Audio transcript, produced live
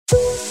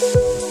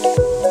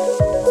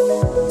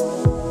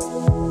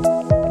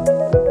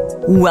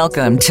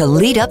Welcome to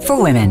Lead Up for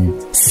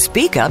Women.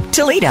 Speak up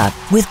to lead up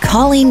with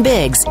Colleen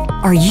Biggs.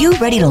 Are you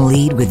ready to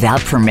lead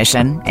without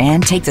permission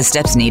and take the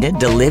steps needed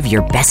to live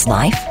your best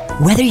life?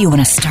 Whether you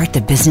want to start the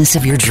business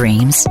of your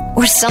dreams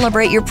or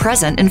celebrate your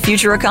present and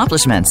future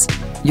accomplishments,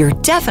 you're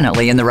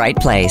definitely in the right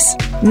place.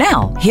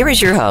 Now, here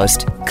is your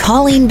host,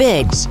 Colleen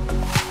Biggs.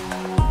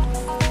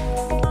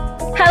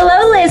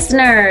 Hello,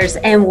 listeners,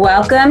 and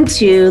welcome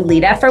to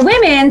Lead Up for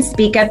Women,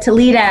 Speak Up to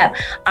Lead Up.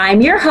 I'm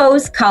your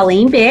host,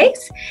 Colleen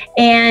Biggs,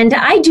 and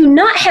I do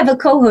not have a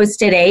co-host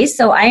today,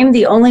 so I am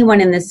the only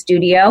one in the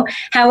studio.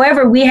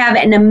 However, we have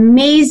an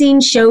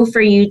amazing show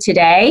for you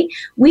today.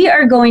 We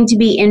are going to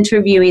be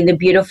interviewing the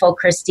beautiful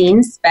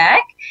Christine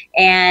Specht,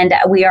 and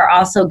we are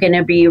also going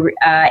to be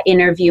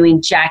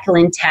interviewing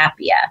Jacqueline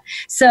Tapia.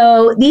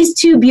 So these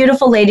two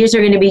beautiful ladies are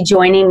going to be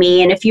joining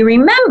me, and if you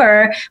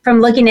remember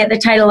from looking at the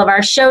title of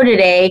our show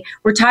today,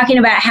 we're talking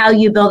about how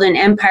you build an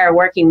empire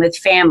working with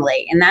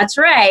family. And that's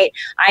right.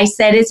 I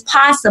said it's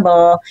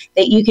possible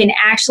that you can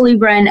actually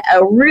run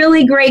a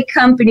really great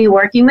company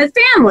working with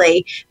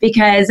family,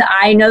 because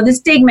I know the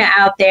stigma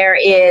out there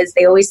is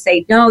they always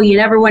say, no, you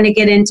never want to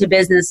get into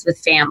business with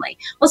family.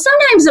 Well,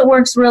 sometimes it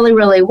works really,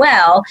 really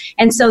well.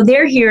 And so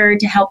they're here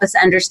to help us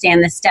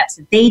understand the steps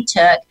that they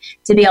took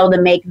to be able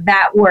to make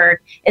that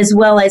work, as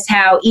well as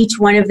how each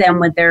one of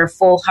them with their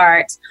full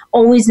hearts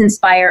always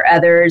inspire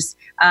others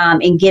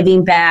in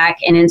giving back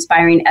and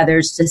inspiring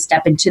others to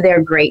step into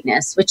their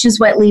greatness, which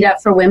is what Lead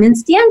Up for Women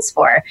stands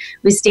for.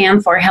 We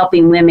stand for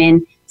helping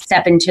women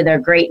step into their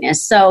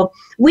greatness. So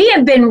we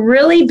have been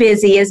really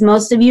busy, as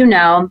most of you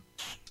know.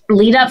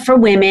 Lead Up for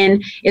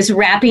Women is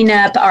wrapping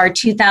up our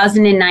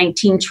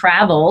 2019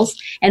 travels,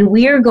 and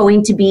we are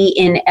going to be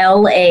in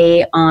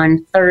LA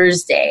on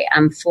Thursday.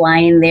 I'm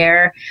flying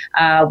there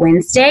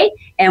Wednesday,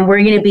 and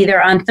we're going to be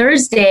there on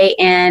Thursday,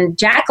 and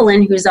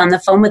Jacqueline, who's on the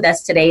phone with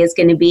us today, is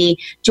going to be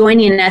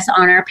joining us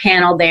on our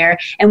panel there,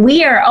 and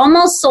we are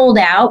almost sold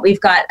out. We've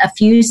got a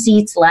few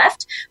seats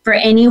left. For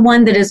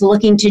anyone that is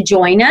looking to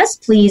join us,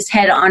 please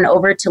head on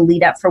over to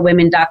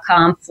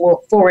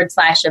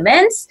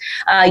leadupforwomen.com/events.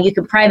 You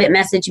can private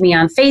message me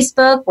on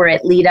Facebook. We're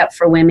at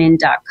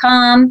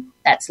leadupforwomen.com.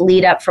 That's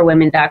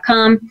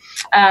leadupforwomen.com.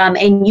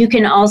 And you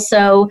can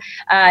also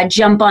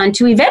jump on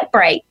to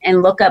Eventbrite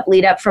and look up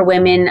Lead Up for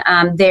Women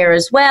there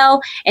as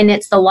well. And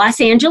it's the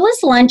Los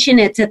Angeles Luncheon.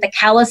 It's at the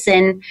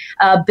Callison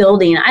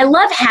building. I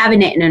love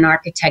having it in an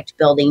architect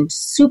building.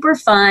 Super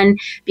fun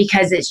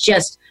because it's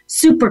just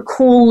super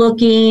cool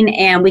looking,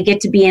 and we get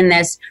to be in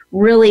this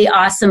really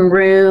awesome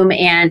room.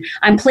 And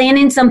I'm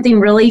planning something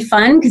really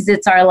fun because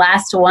it's our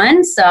last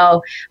one.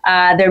 So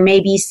there may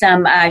be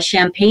some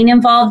champagne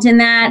involved in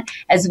that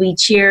as we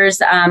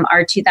cheers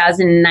our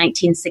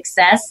 2019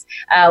 success.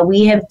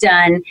 We have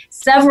done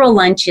several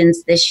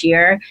luncheons this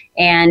year,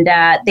 and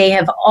they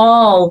have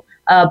all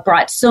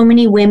brought so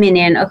many women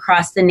in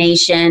across the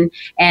nation,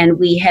 and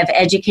we have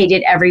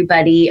educated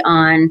everybody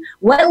on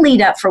what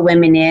Lead Up for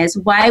Women is,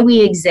 why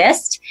we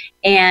exist,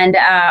 and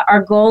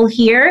our goal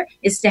here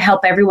is to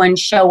help everyone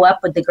show up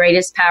with the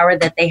greatest power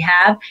that they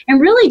have,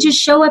 and really just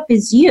show up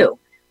as you.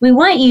 We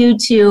want you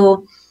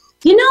to,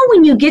 you know,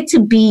 when you get to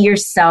be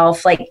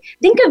yourself, like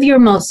think of your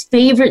most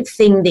favorite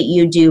thing that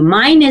you do.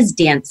 Mine is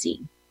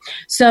dancing.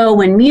 So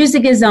when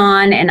music is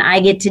on and I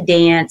get to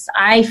dance,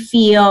 I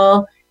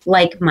feel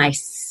like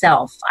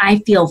myself. I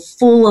feel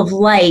full of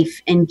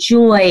life and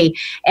joy,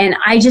 and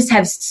I just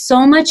have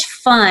so much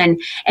fun.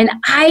 And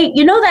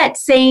you know that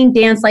saying,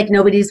 dance like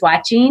nobody's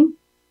watching?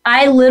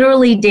 I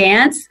literally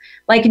dance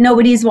like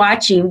nobody's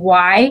watching.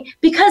 Why?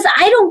 Because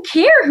I don't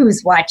care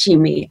who's watching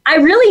me. I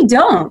really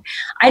don't.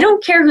 I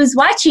don't care who's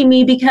watching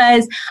me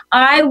because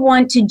I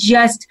want to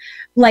just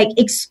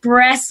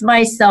express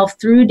myself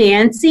through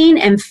dancing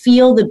and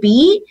feel the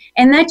beat.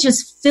 And that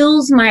just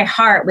fills my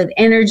heart with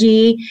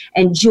energy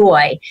and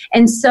joy.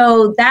 And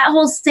so that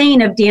whole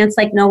saying of dance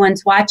like no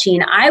one's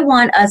watching, I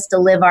want us to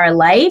live our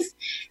life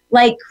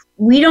like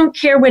we don't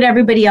care what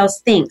everybody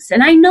else thinks.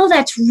 And I know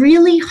that's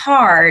really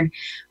hard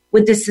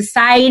with the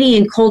society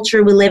and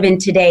culture we live in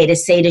today to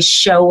say to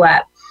show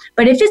up.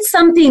 But if it's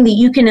something that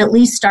you can at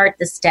least start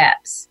the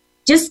steps,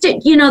 just to,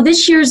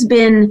 this year's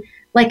been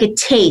like a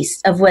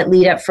taste of what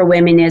Lead Up for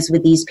Women is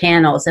with these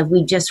panels. If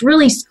we just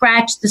really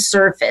scratch the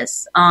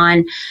surface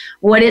on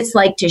what it's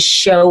like to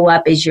show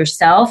up as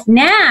yourself.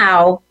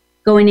 Now,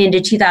 going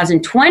into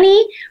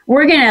 2020,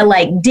 we're going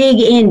to dig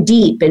in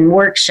deep in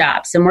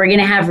workshops, and we're going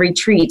to have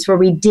retreats where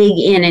we dig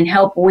in and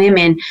help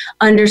women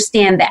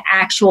understand the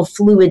actual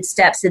fluid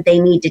steps that they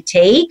need to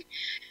take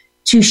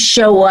to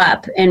show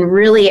up and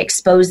really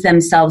expose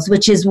themselves,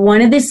 which is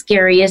one of the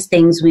scariest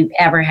things we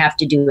ever have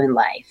to do in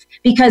life.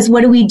 Because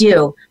what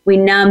do? We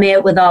numb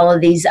it with all of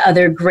these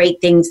other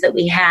great things that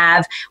we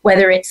have,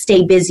 whether it's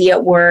stay busy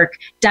at work,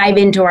 dive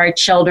into our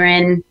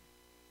children,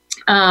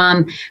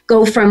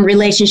 go from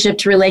relationship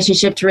to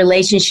relationship to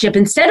relationship.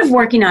 Instead of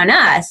working on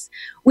us,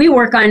 we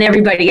work on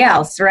everybody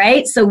else,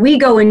 right? So we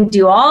go and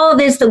do all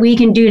this that we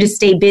can do to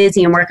stay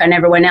busy and work on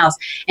everyone else.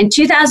 And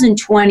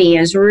 2020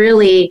 is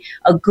really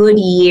a good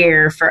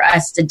year for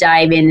us to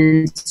dive in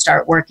and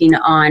start working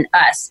on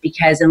us,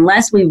 because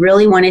unless we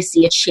really want to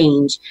see a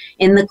change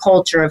in the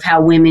culture of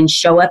how women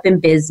show up in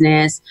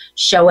business,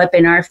 show up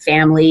in our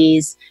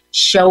families,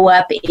 show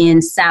up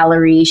in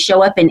salary,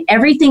 show up in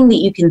everything that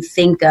you can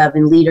think of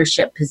in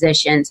leadership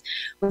positions,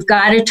 we've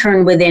got to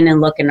turn within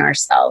and look in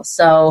ourselves.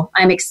 So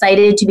I'm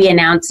excited to be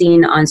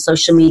announcing on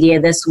social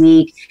media this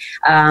week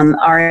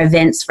our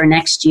events for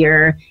next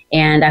year.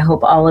 And I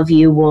hope all of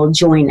you will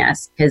join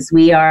us, because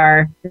we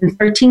are in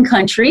 13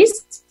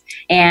 countries.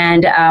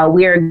 And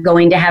we are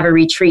going to have a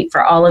retreat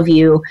for all of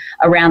you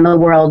around the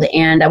world.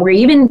 And we're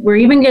even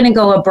going to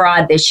go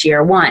abroad this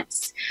year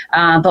once.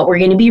 But we're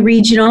going to be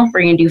regional.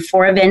 We're going to do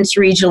 4 events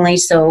regionally.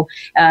 So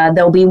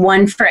there'll be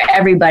one for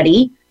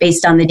everybody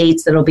based on the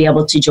dates that'll be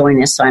able to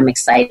join us. So I'm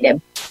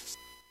excited.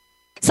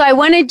 So I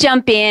want to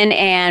jump in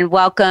and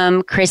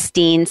welcome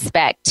Christine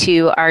Specht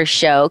to our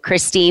show.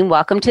 Christine,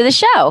 welcome to the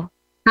show.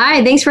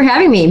 Hi, thanks for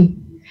having me.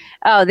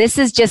 Oh, this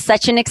is just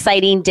such an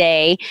exciting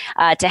day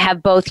to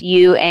have both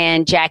you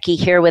and Jackie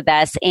here with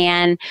us.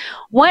 And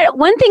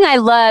one thing I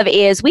love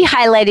is we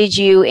highlighted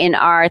you in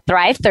our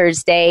Thrive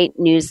Thursday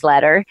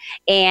newsletter.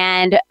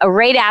 And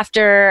right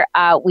after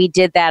we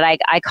did that,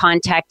 I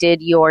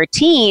contacted your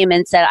team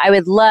and said, I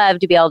would love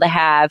to be able to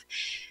have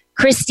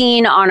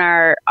Christine in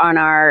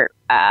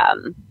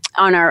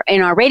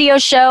our radio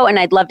show, and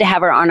I'd love to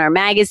have her on our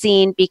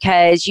magazine,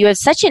 because you have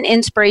such an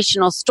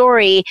inspirational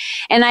story,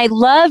 and I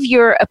love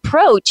your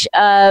approach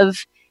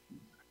of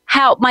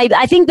how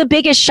I think the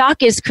biggest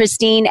shock is,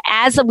 Christine,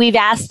 as we've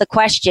asked the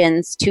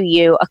questions to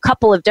you a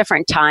couple of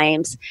different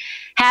times,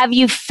 have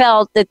you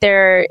felt that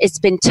it's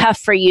been tough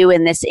for you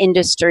in this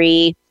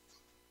industry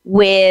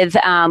with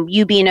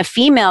you being a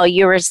female?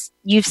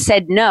 You've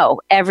said no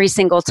every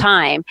single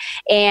time.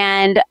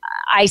 And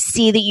I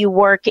see that you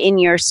work in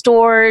your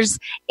stores,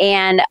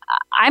 and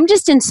I'm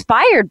just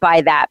inspired by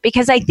that,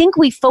 because I think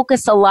we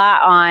focus a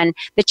lot on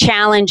the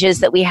challenges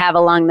that we have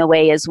along the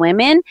way as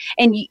women,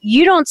 and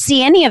you don't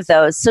see any of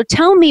those. So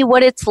tell me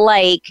what it's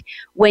like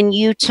when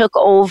you took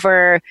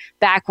over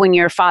back when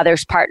your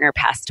father's partner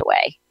passed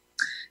away.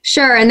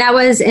 Sure, and that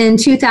was in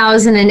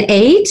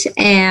 2008,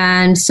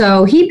 and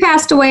so he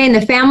passed away, and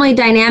the family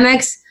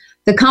dynamics,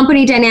 the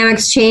company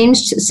dynamics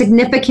changed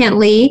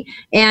significantly,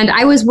 and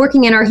I was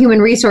working in our human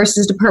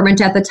resources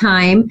department at the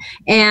time,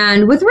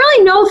 and with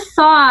really no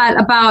thought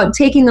about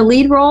taking the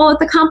lead role at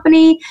the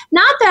company.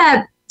 Not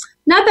that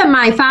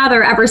my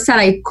father ever said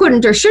I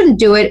couldn't or shouldn't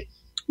do it.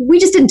 We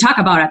just didn't talk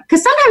about it,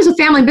 because sometimes with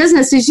family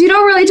businesses, you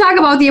don't really talk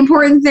about the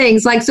important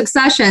things like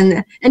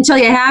succession until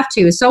you have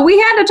to. So we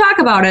had to talk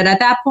about it at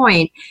that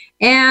point.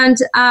 And,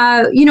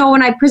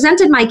 when I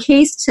presented my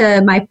case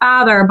to my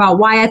father about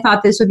why I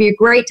thought this would be a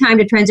great time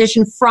to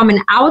transition from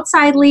an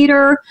outside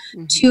leader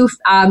to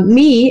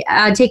me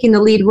taking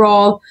the lead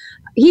role,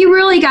 he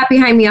really got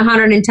behind me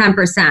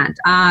 110%.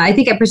 I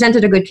think I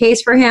presented a good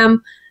case for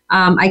him.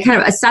 I kind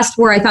of assessed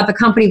where I thought the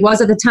company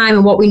was at the time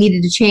and what we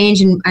needed to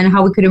change and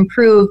how we could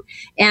improve.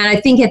 And I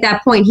think at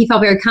that point, he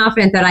felt very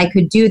confident that I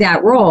could do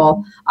that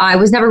role. I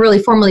was never really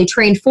formally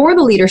trained for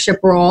the leadership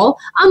role,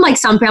 unlike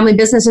some family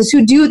businesses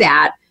who do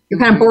that. You're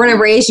kind of born and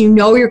raised,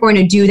 you're going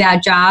to do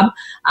that job.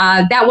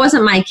 That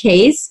wasn't my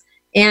case.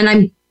 And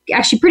I'm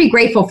actually pretty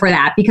grateful for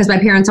that, because my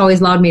parents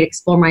always allowed me to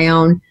explore my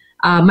own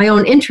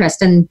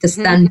interest. And this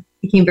then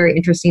became very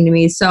interesting to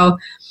me. So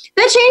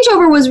that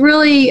changeover was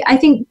really, I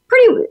think,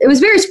 it was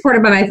very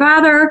supported by my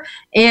father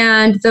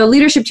and the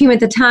leadership team at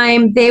the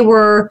time. They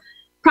were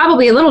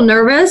probably a little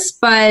nervous,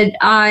 but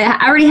I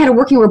already had a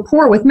working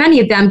rapport with many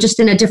of them, just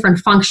in a different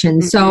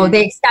function. So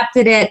they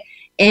accepted it,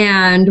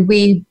 and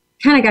we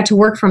kind of got to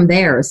work from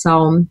there.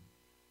 So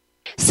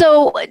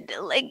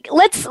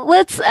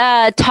let's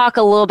talk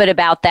a little bit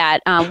about that.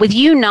 With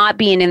you not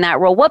being in that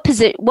role,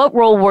 what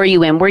role were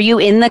you in? Were you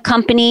in the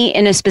company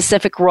in a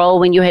specific role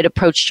when you had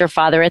approached your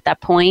father at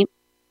that point?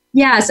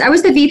 Yes, I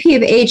was the VP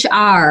of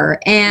HR,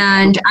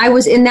 and I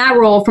was in that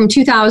role from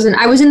 2000.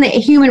 I was in the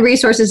Human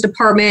Resources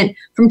Department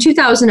from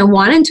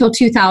 2001 until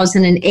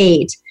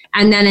 2008,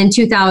 and then in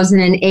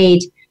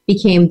 2008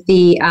 became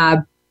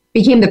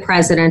the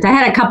president. I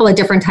had a couple of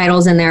different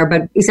titles in there,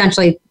 but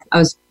essentially I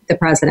was the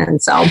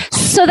president. So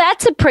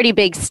that's a pretty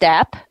big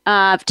step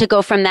to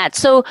go from that.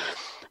 So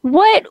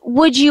what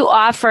would you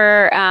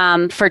offer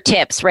for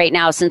tips right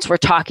now, since we're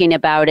talking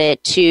about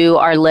it, to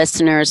our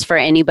listeners, for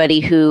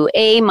anybody who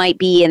A, might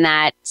be in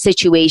that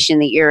situation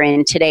that you're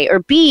in today,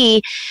 or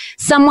B,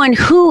 someone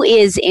who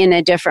is in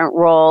a different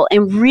role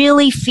and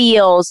really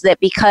feels that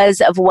because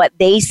of what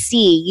they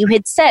see, you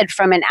had said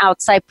from an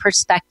outside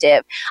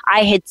perspective,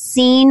 I had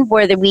seen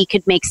where we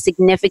could make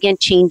significant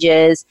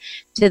changes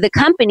to the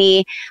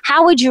company.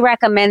 How would you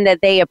recommend that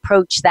they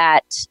approach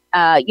that,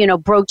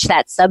 broach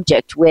that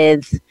subject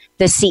with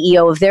the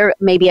CEO of their,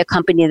 maybe a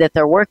company that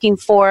they're working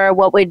for?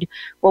 What would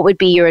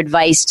be your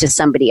advice to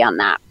somebody on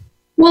that?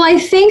 Well, I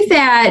think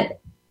that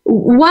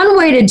one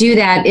way to do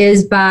that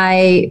is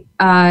by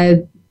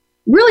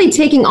really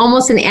taking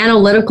almost an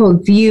analytical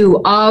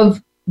view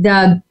of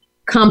the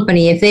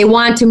company. If they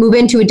want to move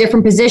into a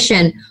different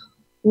position,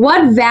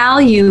 what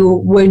value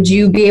would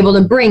you be able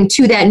to bring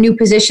to that new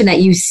position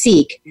that you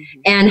seek?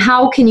 And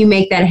how can you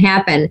make that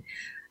happen?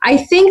 I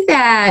think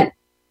that,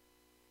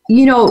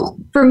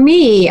 for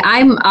me,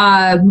 I'm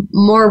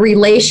more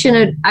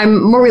relationship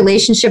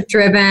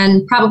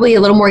driven, probably a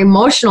little more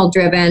emotional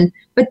driven,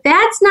 but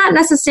that's not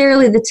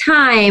necessarily the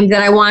time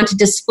that I want to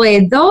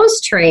display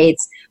those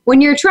traits. When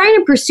you're trying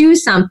to pursue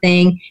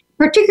something,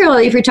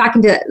 particularly if you're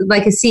talking to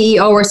like a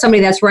CEO or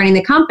somebody that's running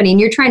the company and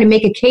you're trying to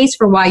make a case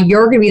for why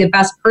you're going to be the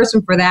best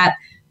person for that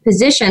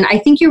position, I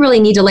think you really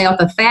need to lay out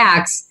the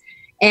facts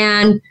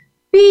and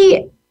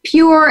be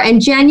pure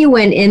and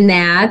genuine in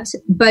that,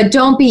 but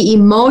don't be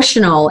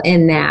emotional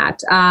in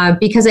that,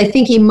 because I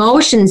think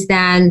emotions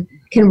then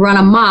can run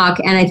amok,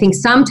 and I think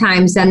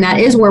sometimes then that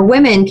is where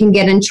women can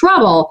get in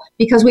trouble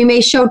because we may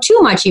show too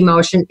much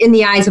emotion in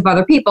the eyes of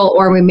other people,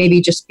 or we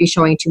maybe just be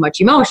showing too much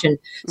emotion.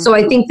 So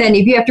I think then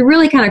if you have to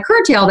really kind of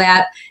curtail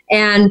that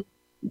and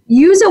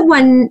use it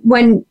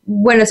when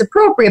it's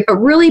appropriate, but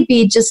really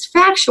be just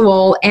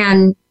factual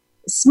and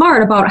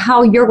smart about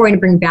how you're going to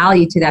bring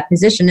value to that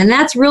position. And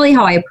that's really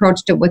how I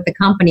approached it with the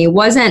company. It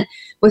wasn't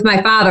with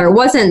my father. It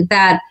wasn't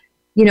that,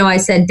 I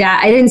said, Dad,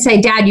 I didn't say,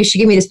 Dad, you should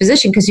give me this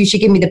position because you should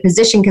give me the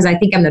position because I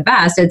think I'm the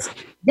best. It's,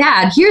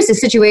 Dad, here's the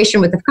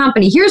situation with the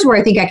company. Here's where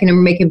I think I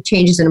can make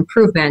changes and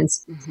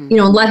improvements,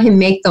 let him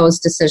make those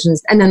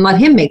decisions and then let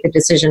him make the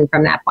decision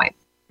from that point.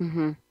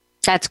 Mm-hmm.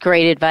 That's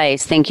great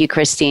advice. Thank you,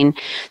 Christine.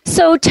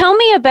 So tell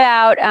me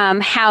about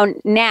how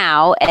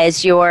now,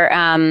 as you're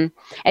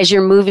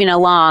moving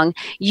along,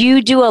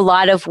 you do a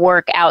lot of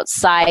work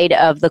outside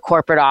of the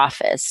corporate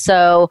office.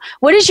 So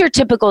what does your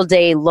typical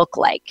day look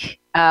like,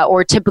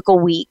 or typical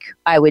week,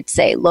 I would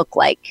say, look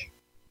like?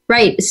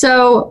 Right.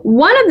 So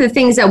one of the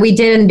things that we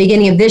did in the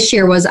beginning of this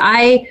year was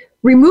I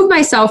removed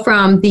myself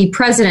from the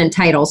president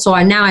title. So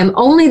now I'm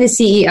only the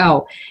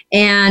CEO,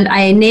 and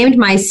I named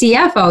my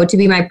CFO to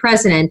be my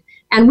president.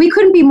 And we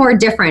couldn't be more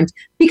different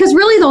because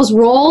really those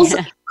roles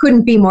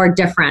couldn't be more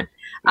different.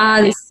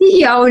 The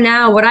CEO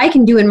now, what I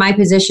can do in my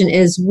position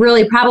is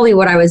really probably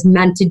what I was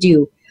meant to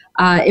do.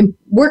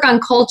 Work on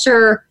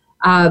culture.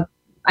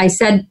 I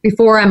said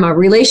before, I'm a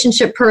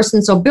relationship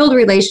person, so build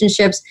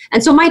relationships.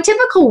 And so my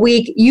typical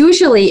week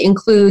usually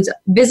includes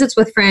visits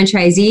with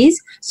franchisees.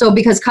 So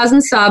because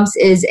Cousin Subs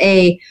is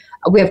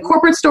we have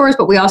corporate stores,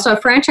 but we also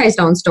have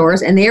franchise-owned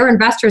stores, and they are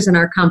investors in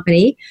our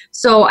company.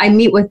 So I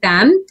meet with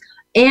them.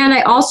 And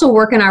I also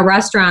work in our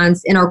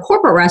restaurants, in our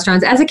corporate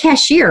restaurants, as a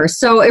cashier.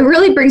 So it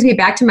really brings me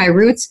back to my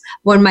roots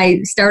when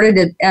I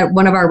started at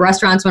one of our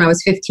restaurants when I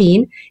was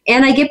 15.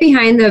 And I get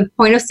behind the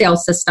point of sale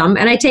system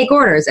and I take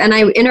orders and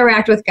I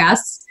interact with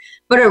guests.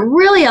 But it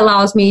really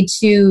allows me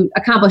to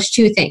accomplish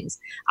two things.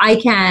 I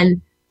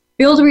can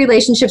build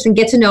relationships and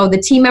get to know the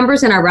team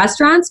members in our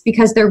restaurants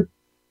because they're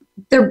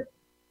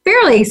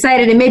fairly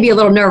excited and maybe a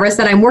little nervous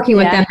that I'm working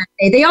with them.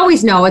 They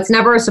always know. It's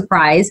never a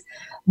surprise.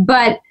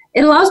 But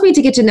it allows me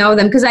to get to know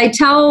them because I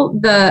tell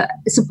the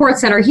support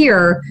center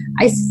here,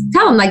 I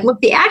tell them, like,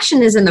 look, the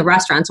action is in the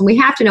restaurants and we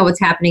have to know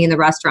what's happening in the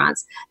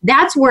restaurants.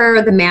 That's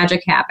where the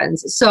magic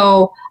happens.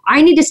 So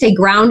I need to stay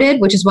grounded,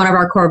 which is one of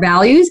our core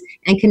values,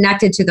 and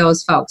connected to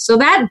those folks. So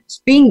that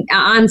being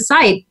on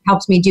site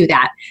helps me do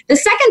that. The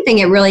second thing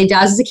it really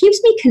does is it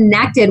keeps me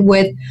connected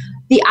with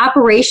the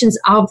operations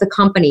of the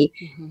company.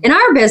 In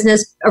our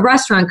business, a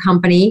restaurant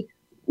company,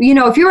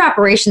 if your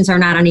operations are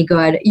not any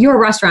good, your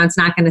restaurant's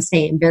not going to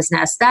stay in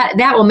business.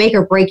 That will make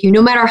or break you,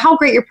 no matter how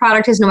great your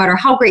product is, no matter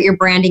how great your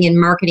branding and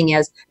marketing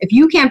is. If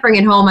you can't bring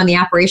it home on the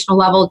operational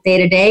level day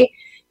to day,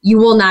 you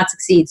will not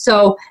succeed.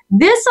 So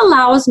this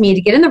allows me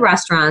to get in the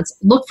restaurants,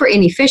 look for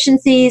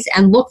inefficiencies,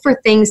 and look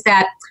for things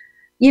that,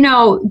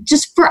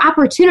 just for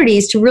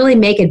opportunities to really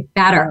make it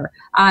better.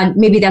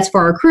 Maybe that's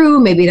for our crew.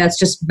 Maybe that's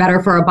just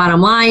better for our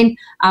bottom line,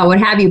 what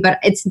have you. But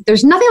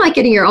there's nothing like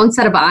getting your own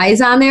set of eyes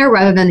on there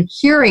rather than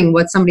hearing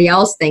what somebody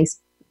else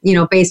thinks,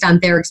 based on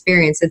their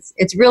experience.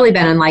 It's really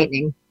been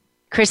enlightening.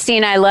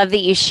 Christine, I love that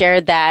you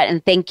shared that,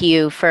 and thank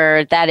you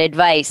for that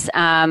advice.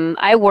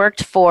 I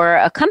worked for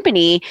a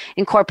company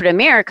in corporate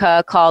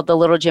America called the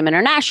Little Gym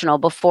International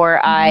before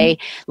I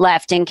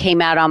left and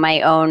came out on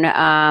my own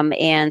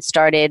and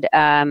started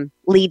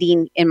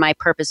leading in my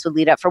purpose would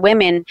lead up for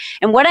women.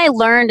 And what I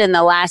learned in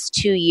the last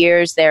 2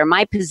 years there,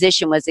 my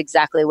position was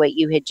exactly what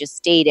you had just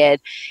stated.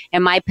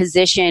 And my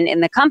position in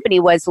the company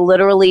was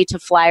literally to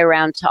fly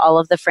around to all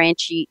of the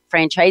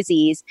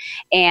franchisees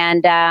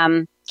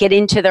and get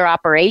into their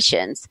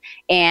operations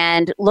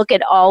and look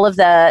at all of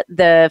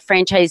the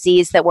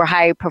franchisees that were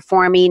high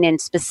performing in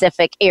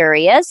specific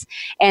areas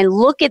and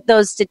look at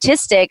those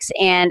statistics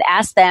and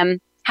ask them,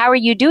 how are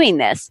you doing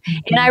this?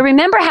 And I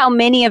remember how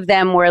many of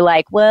them were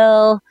like,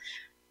 well,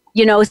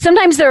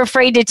 sometimes they're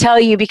afraid to tell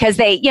you because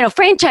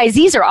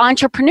franchisees are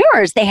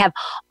entrepreneurs. They have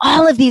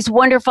all of these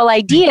wonderful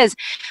ideas.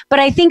 But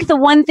I think the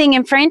one thing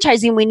in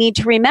franchising we need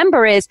to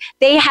remember is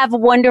they have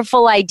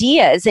wonderful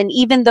ideas. And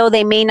even though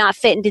they may not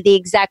fit into the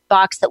exact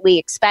box that we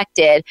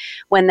expected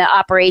when the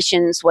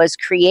operations was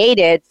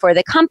created for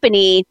the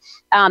company,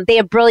 they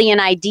have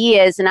brilliant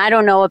ideas. And I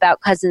don't know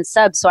about Cousin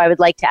Subs, so I would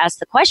like to ask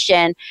the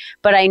question.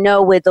 But I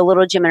know with the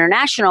Little Gym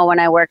International, when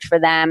I worked for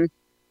them,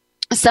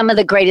 some of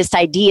the greatest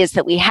ideas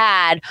that we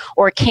had,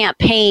 or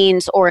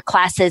campaigns or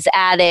classes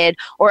added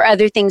or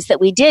other things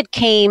that we did,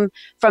 came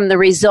from the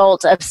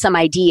result of some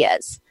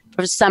ideas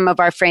from some of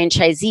our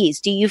franchisees.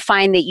 Do you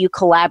find that you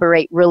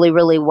collaborate really,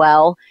 really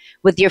well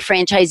with your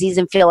franchisees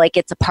and feel like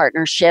it's a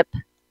partnership?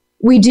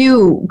 We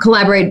do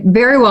collaborate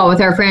very well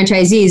with our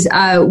franchisees.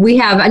 We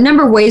have a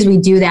number of ways we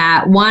do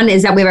that. One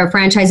is that we have our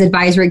franchise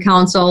advisory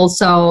council.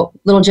 So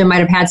Little Gym might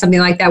have had something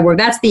like that, where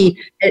that's the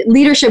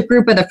leadership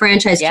group of the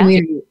franchise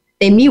community.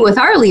 They meet with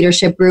our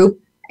leadership group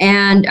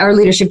and our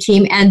leadership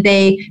team, and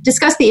they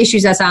discuss the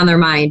issues that's on their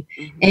mind.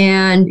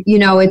 And,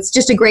 it's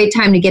just a great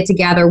time to get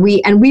together.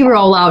 We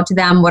roll out to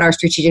them what our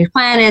strategic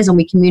plan is, and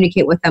we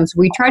communicate with them. So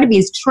we try to be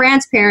as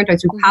transparent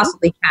as we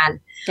possibly can.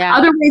 Yeah.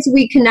 Other ways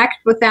we connect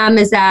with them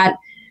is that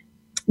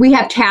we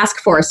have task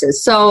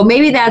forces. So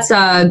maybe that's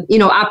a,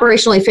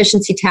 operational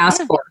efficiency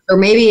task force, or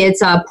maybe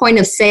it's a point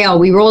of sale.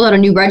 We rolled out a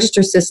new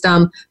register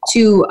system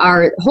to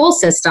our whole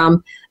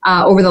system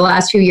over the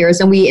last few years,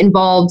 and we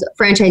involved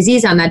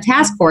franchisees on that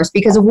task force,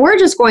 because if we're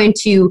just going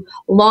to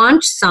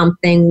launch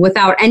something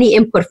without any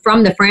input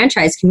from the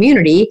franchise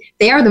community,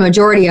 they are the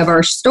majority of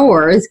our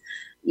stores,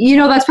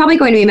 that's probably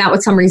going to be met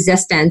with some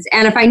resistance.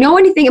 And if I know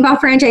anything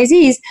about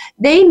franchisees,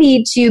 they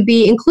need to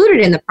be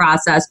included in the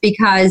process,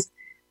 because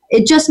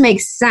it just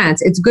makes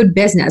sense. It's good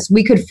business.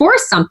 We could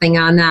force something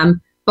on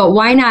them, but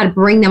why not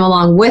bring them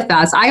along with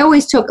us? I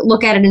always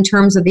look at it in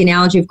terms of the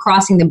analogy of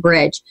crossing the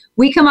bridge.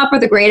 We come up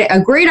with a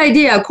great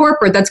idea, a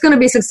corporate that's going to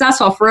be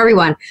successful for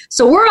everyone.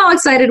 So we're all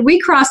excited. We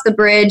cross the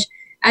bridge.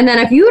 And then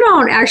if you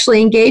don't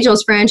actually engage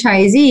those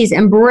franchisees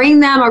and bring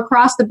them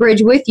across the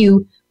bridge with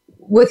you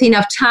with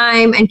enough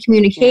time and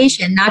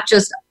communication, not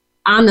just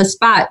on the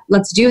spot,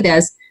 let's do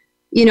this,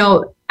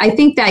 I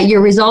think that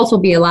your results will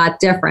be a lot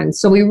different.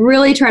 So we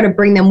really try to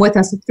bring them with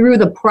us through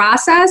the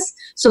process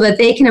so that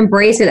they can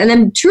embrace it and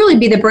then truly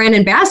be the brand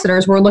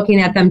ambassadors we're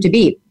looking at them to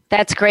be.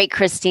 That's great,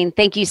 Christine.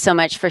 Thank you so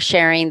much for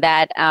sharing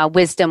that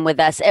wisdom with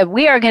us.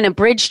 We are going to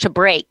bridge to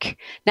break.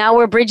 Now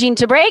we're bridging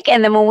to break.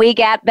 And then when we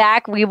get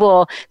back, we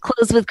will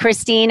close with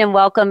Christine and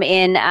welcome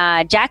in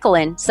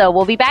Jacqueline. So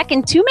we'll be back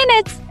in 2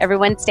 minutes.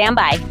 Everyone stand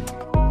by.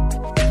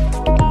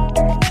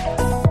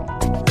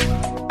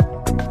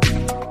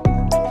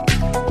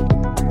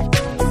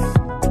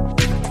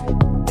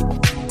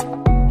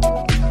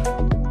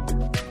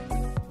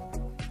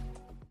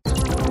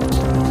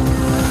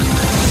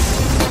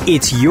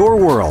 It's your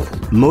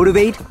world.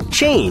 Motivate,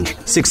 change,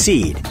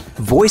 succeed.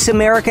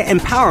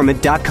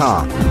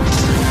 VoiceAmericaEmpowerment.com.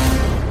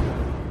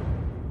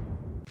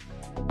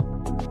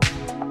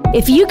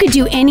 If you could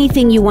do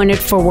anything you wanted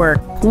for work,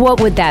 what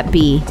would that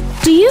be?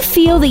 Do you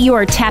feel that you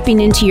are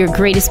tapping into your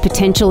greatest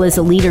potential as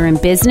a leader in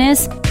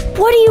business?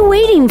 What are you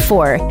waiting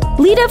for?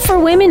 Lead Up for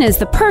Women is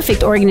the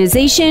perfect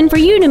organization for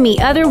you to meet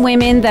other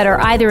women that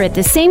are either at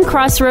the same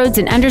crossroads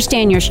and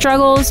understand your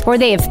struggles, or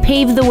they have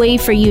paved the way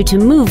for you to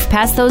move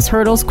past those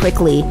hurdles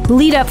quickly.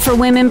 Lead Up for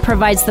Women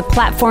provides the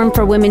platform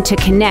for women to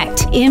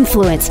connect,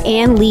 influence,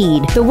 and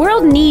lead. The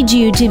world needs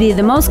you to be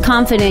the most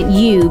confident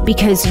you,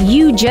 because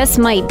you just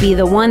might be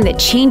the one that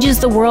changes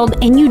the world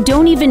and you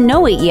don't even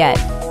know it yet.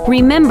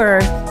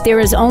 Remember, there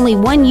is only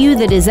one you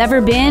that has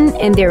ever been,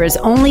 and there is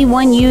only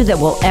one you that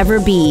will ever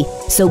be.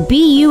 So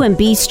be you and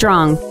be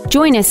strong.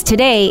 Join us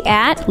today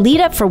at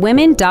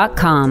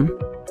leadupforwomen.com.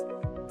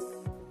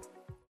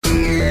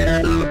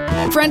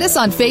 Friend us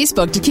on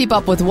Facebook to keep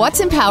up with what's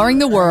empowering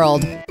the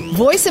world.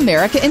 Voice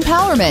America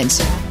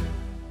Empowerment.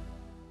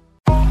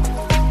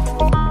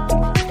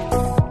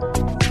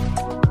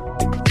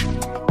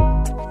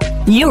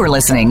 You are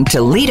listening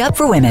to Lead Up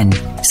for Women.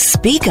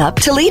 Speak up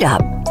to lead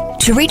up.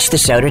 To reach the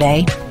show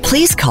today,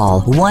 please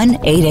call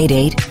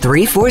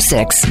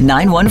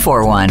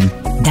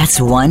 1-888-346-9141. That's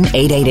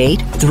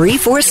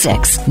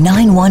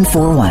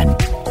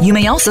 1-888-346-9141. You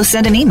may also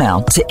send an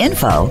email to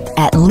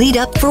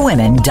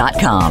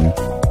info@leadupforwomen.com.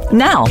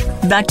 Now,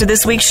 back to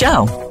this week's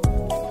show.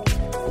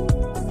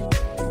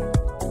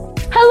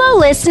 Hello,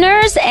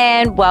 listeners,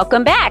 and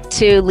welcome back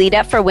to Lead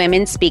Up for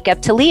Women, Speak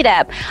Up to Lead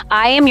Up.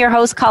 I am your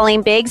host,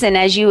 Colleen Biggs, and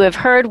as you have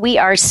heard, we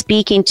are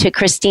speaking to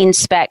Christine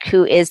Specht,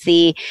 who is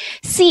the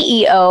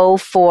CEO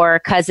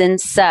for Cousin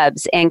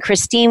Subs. And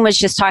Christine was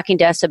just talking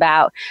to us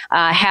about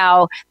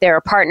how they're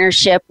a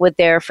partnership with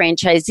their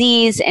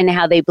franchisees and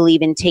how they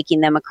believe in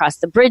taking them across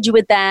the bridge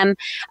with them.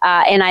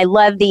 And I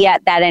love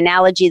that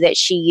analogy that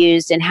she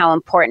used and how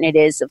important it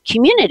is of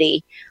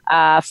community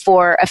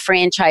for a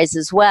franchise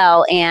as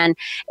well, and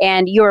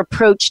your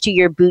approach to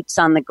your boots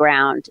on the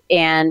ground,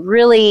 and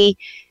really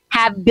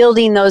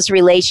building those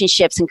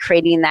relationships and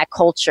creating that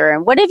culture.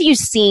 And what have you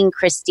seen,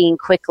 Christine,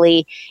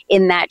 quickly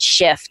in that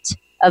shift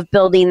of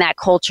building that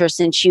culture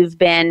since you've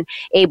been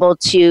able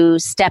to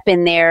step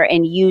in there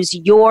and use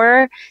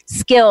your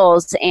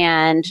skills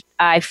and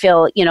I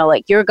feel,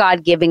 like your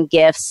God-given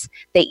gifts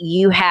that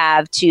you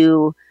have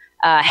to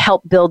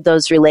help build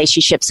those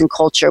relationships and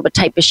culture? What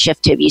type of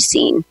shift have you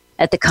seen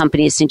at the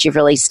company since you've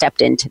really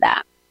stepped into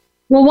that?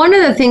 Well, one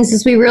of the things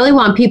is we really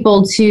want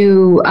people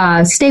to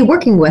stay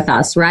working with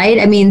us, right?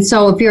 I mean,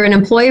 so if you're an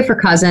employee for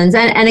Cousins,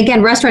 and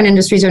again, restaurant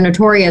industries are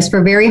notorious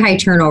for very high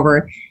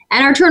turnover,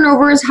 and our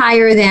turnover is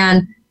higher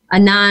than a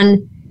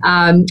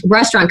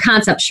non-restaurant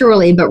concept,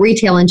 surely, but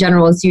retail in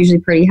general is usually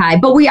pretty high.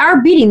 But we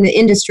are beating the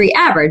industry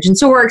average, and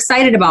so we're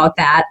excited about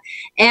that.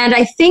 And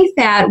I think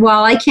that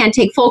while I can't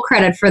take full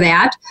credit for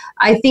that,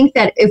 I think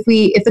that if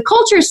the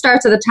culture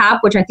starts at the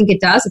top, which I think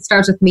it does, it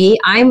starts with me.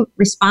 I'm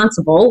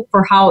responsible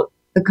for how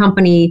the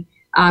company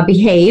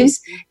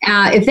behaves.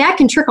 If that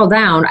can trickle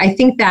down, I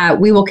think that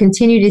we will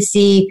continue to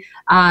see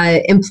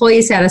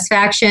employee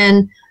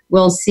satisfaction,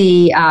 we'll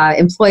see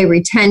employee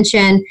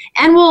retention,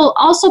 and we'll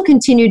also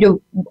continue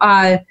to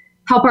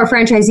help our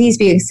franchisees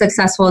be as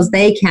successful as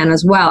they can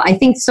as well. I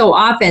think so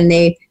often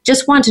they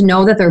just want to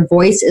know that their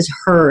voice is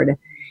heard.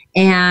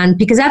 And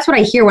because that's what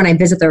I hear when I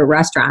visit their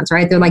restaurants,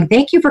 right? They're like,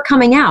 thank you for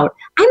coming out.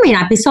 I may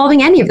not be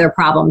solving any of their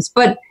problems,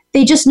 but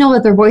they just know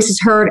that their voice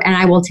is heard and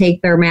I will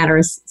take their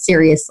matters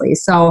seriously.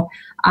 So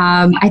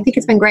I think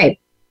it's been great.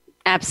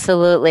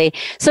 Absolutely.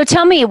 So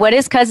tell me, what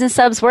is Cousins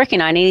Subs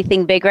working on?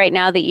 Anything big right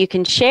now that you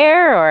can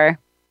share or?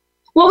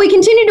 Well, we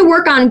continue to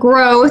work on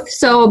growth.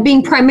 So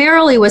being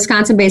primarily a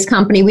Wisconsin-based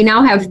company, we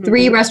now have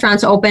 3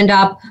 restaurants opened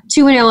up,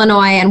 2 in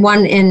Illinois and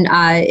 1 in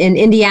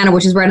Indiana,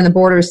 which is right on the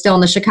border, still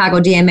in the Chicago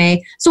DMA.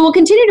 So we'll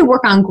continue to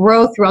work on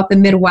growth throughout the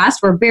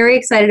Midwest. We're very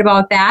excited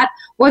about that.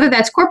 Whether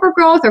that's corporate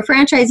growth or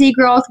franchisee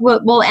growth,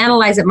 we'll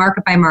analyze it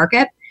market by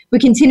market. We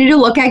continue to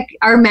look at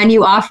our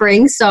menu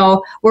offerings.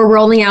 So we're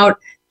rolling out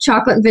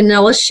chocolate and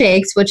vanilla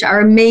shakes, which are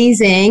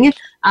amazing.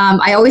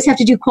 I always have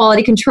to do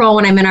quality control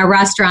when I'm in our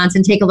restaurants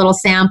and take a little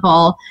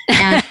sample.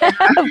 And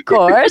of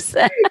course.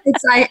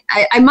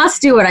 I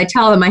must do it. I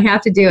tell them I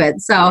have to do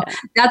it. So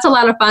that's a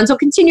lot of fun. So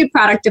continued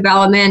product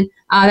development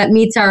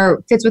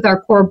that fits with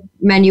our core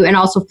menu and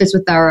also fits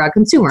with our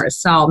consumers.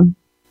 So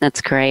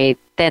that's great.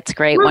 That's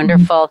great.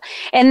 Wonderful.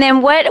 And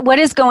then what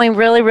is going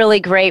really, really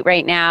great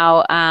right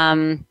now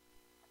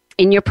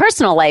in your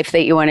personal life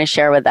that you want to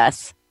share with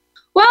us?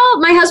 Well,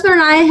 my husband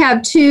and I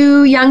have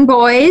 2 young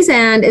boys,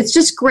 and it's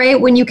just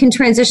great when you can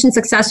transition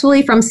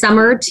successfully from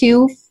summer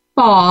to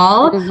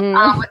fall with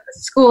the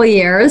school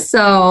years.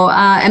 So,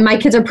 and my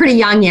kids are pretty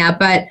young yet,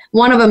 but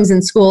one of them's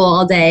in school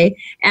all day.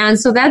 And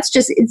so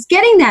it's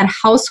getting that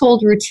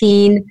household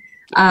routine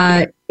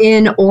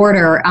in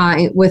order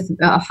with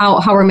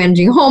how we're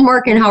managing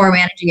homework and how we're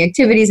managing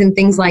activities and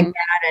things like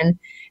that.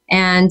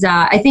 And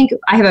I think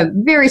I have a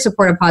very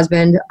supportive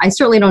husband. I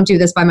certainly don't do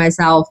this by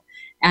myself.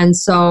 And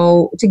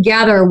so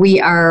together we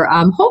are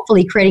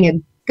hopefully creating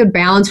a good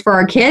balance for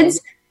our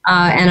kids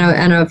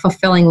and a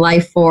fulfilling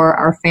life for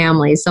our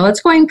families. So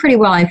it's going pretty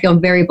well. I feel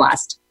very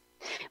blessed.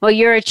 Well,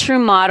 you're a true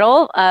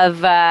model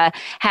of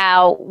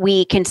how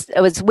we can,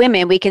 as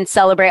women, we can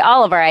celebrate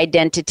all of our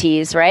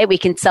identities, right? We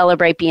can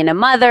celebrate being a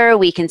mother.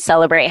 We can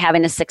celebrate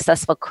having a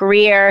successful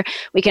career.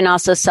 We can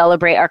also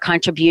celebrate our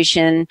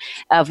contribution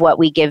of what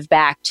we give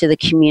back to the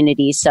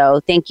community.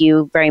 So thank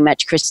you very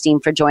much, Christine,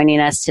 for joining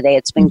us today.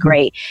 It's been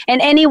great.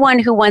 And anyone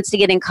who wants to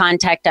get in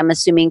contact, I'm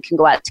assuming, can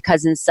go out to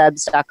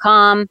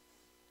cousinsubs.com,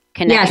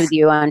 connect with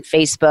you on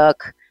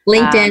Facebook.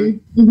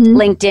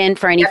 LinkedIn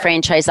for any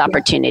franchise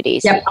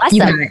opportunities. Yep,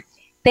 awesome.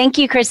 Thank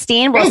you,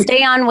 Christine. We'll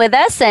stay on with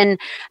us and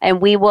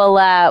we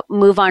will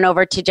move on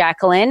over to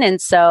Jacqueline.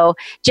 And so,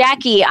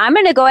 Jackie, I'm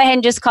going to go ahead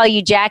and just call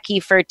you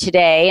Jackie for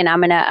today. And I'm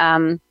going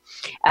to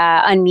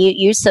unmute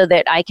you so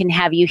that I can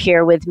have you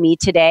here with me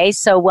today.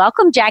 So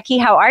welcome, Jackie.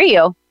 How are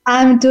you?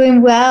 I'm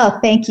doing well.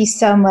 Thank you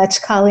so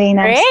much, Colleen.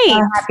 I'm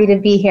so happy to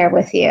be here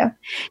with you.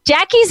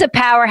 Jackie's a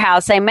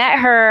powerhouse. I met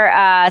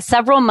her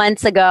several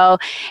months ago,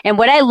 and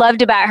what I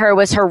loved about her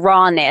was her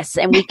rawness,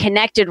 and we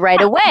connected right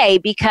away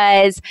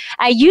because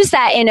I use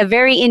that in a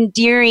very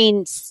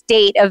endearing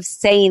state of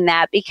saying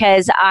that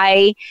because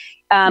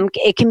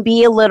it can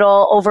be a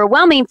little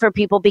overwhelming for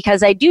people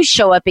because I do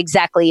show up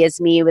exactly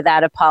as me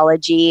without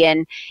apology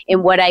and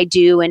in what I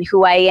do and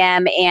who I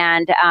am,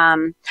 and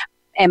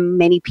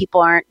many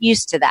people aren't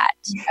used to that,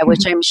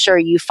 which I'm sure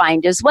you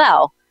find as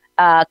well,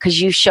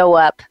 because you show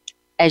up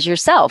as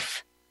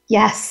yourself.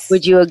 Yes.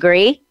 Would you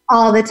agree?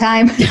 All the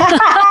time.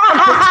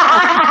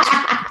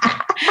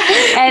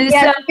 And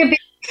so it can be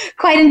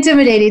quite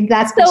intimidating,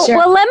 that's for sure.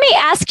 Well, let me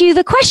ask you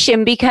the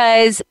question,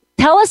 because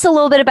tell us a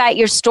little bit about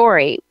your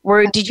story.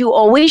 Did you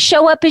always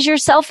show up as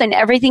yourself in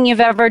everything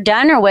you've ever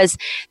done, or was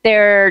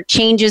there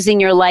changes in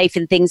your life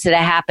and things that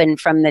have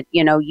happened from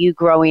you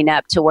growing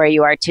up to where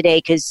you are today?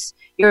 Because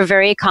you're a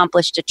very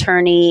accomplished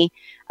attorney.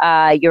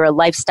 You're a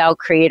lifestyle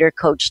creator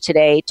coach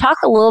today. Talk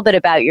a little bit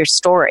about your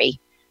story.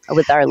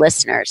 with our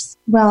listeners?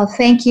 Well,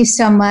 thank you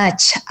so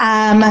much.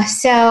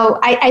 So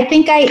I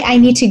think I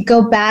need to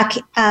go back,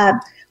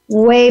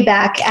 way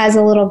back as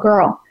a little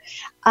girl.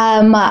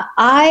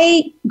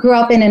 I grew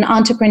up in an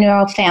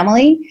entrepreneurial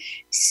family.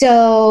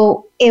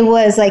 So it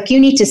was like, you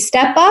need to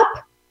step up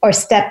or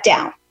step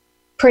down,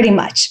 pretty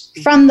much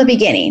from the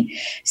beginning.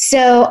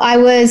 So I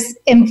was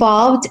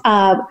involved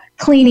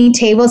cleaning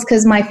tables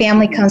because my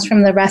family comes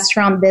from the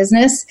restaurant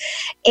business.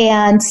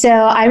 And so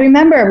I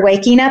remember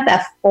waking up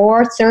at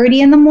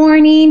 4:30 in the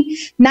morning,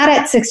 not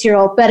at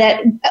 6-year-old, but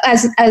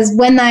as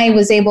when I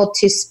was able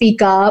to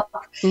speak up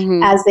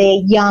as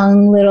a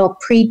young little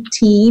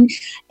preteen.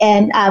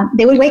 And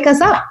they would wake us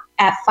up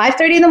at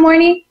 5:30 in the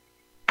morning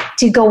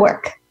to go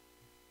work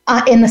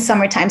in the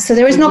summertime. So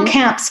there was no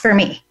camps for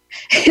me.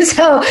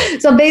 So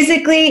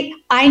basically,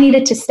 I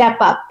needed to step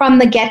up from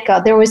the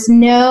get-go. There was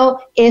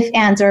no ifs,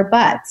 ands, or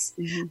buts.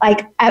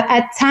 Like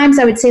at times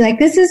I would say, like,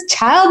 this is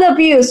child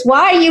abuse.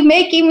 Why are you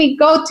making me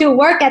go to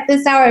work at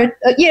this hour?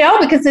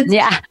 Because it's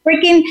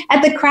freaking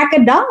at the crack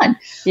of dawn.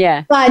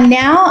 Yeah. But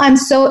now I'm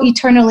so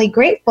eternally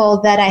grateful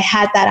that I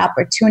had that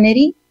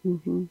opportunity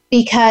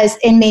because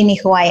it made me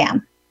who I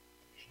am.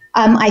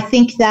 I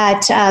think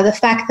that the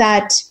fact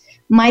that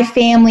my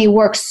family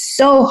worked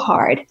so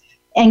hard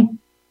and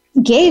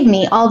gave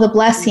me all the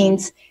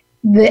blessings,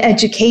 the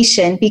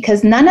education,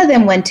 because none of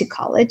them went to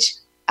college.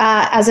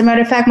 As a matter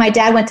of fact, my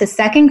dad went to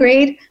 2nd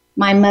grade.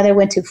 My mother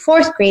went to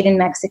 4th grade in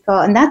Mexico,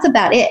 and that's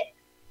about it.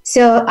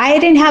 So I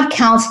didn't have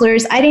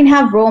counselors. I didn't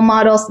have role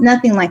models,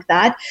 nothing like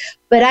that.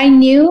 But I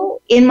knew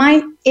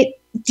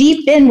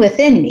deep in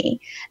within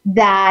me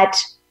that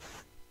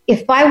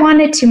if I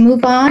wanted to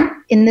move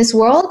on in this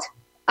world,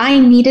 I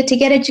needed to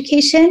get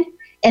education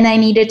and I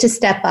needed to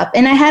step up.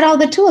 And I had all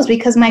the tools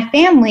because my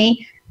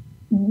family,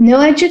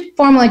 no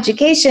formal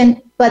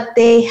education, but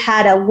they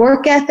had a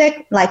work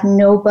ethic like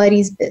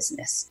nobody's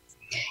business.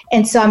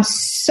 And so I'm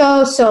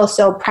so, so,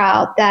 so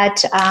proud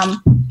that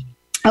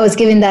I was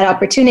given that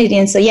opportunity.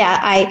 And so,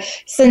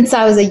 since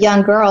I was a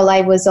young girl,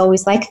 I was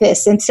always like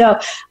this. And so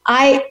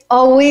I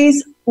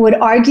always would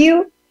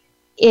argue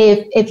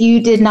if you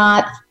did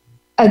not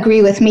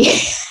agree with me.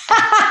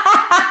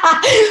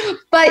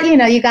 But,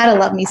 you got to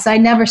love me. So I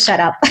never shut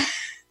up.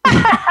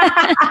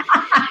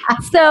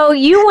 So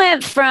you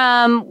went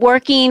from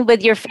working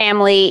with your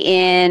family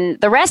in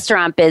the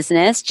restaurant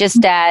business,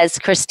 just as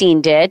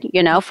Christine did,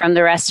 from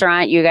the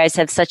restaurant. You guys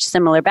have such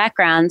similar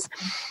backgrounds,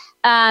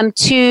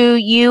 to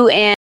you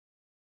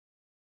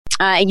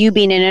and you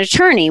being an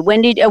attorney.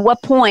 At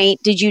what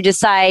point did you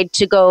decide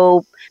to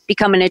go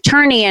become an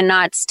attorney and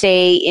not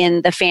stay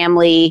in the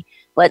family,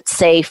 let's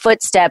say,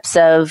 footsteps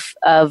of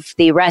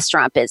the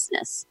restaurant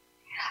business?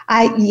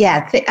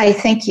 I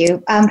thank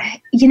you.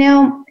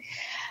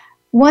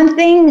 One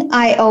thing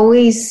I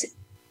always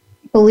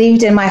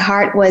believed in my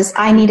heart was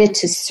I needed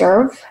to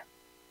serve.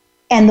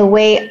 And the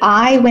way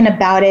I went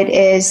about it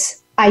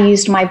is I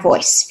used my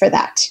voice for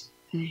that.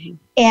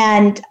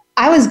 And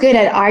I was good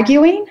at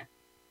arguing,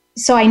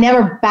 so I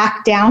never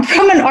backed down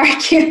from an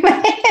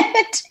argument.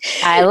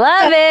 I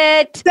love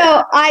it.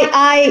 So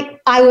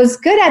I was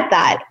good at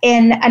that.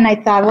 And I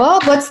thought, well,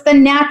 what's the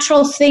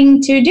natural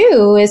thing to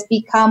do is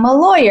become a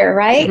lawyer,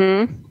 right?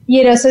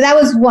 So that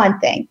was one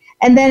thing.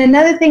 And then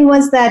another thing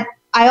was that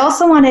I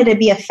also wanted to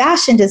be a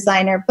fashion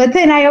designer, but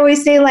then I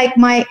always say, like,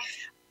 my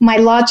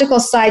logical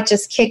side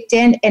just kicked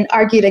in and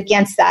argued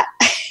against that.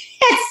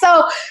 And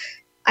so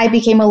I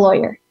became a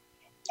lawyer.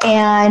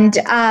 And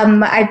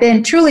I've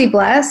been truly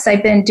blessed.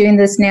 I've been doing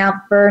this now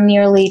for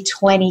nearly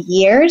 20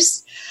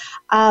 years.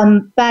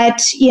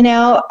 But,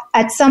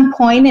 at some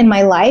point in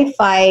my life,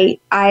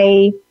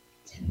 I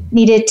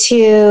needed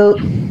to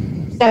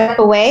step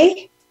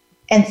away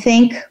and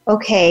think,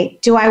 okay,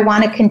 do I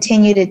want to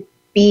continue to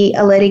be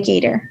a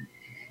litigator?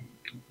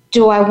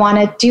 Do I want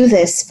to do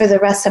this for the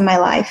rest of my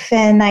life?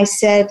 And I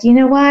said, you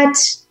know what?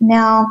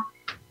 No,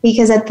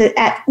 because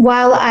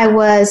while I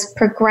was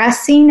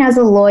progressing as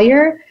a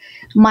lawyer,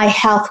 my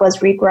health was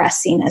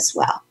regressing as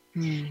well.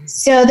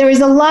 So there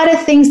was a lot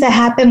of things that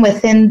happened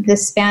within the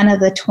span of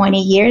the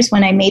 20 years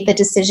when I made the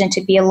decision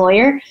to be a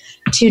lawyer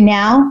to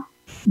now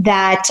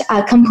that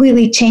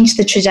completely changed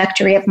the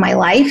trajectory of my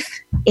life.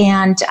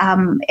 And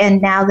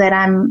now that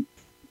I'm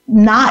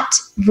not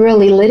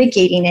really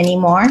litigating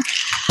anymore,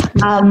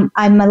 I'm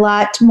a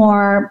lot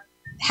more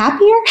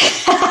happier.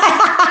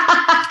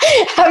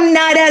 I'm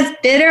not as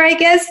bitter, I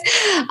guess.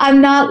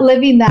 I'm not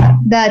living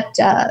that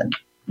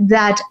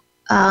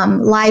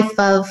life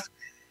of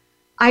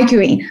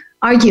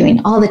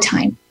arguing all the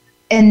time.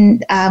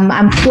 And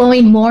I'm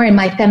flowing more in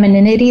my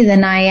femininity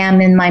than I am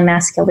in my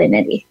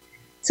masculinity.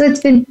 So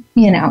it's been,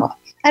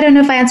 I don't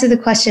know if I answered the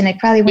question. I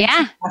probably went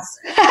too fast.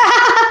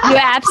 You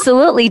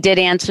absolutely did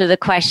answer the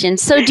question.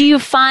 So do you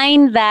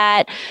find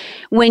that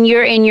when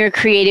you're in your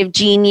creative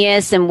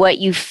genius and what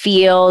you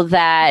feel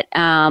that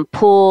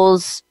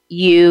pulls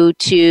you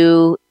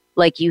to,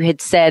 like you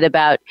had said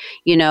about,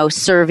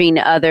 serving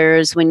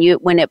others, when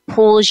it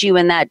pulls you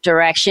in that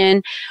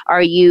direction,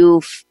 are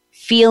you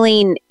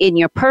feeling in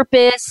your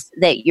purpose,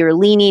 that you're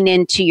leaning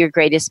into your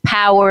greatest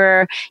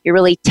power. You're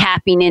really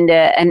tapping into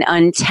an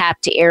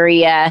untapped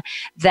area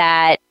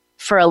that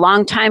for a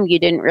long time you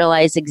didn't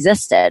realize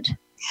existed.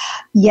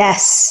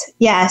 Yes.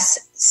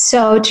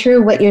 So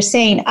true what you're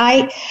saying.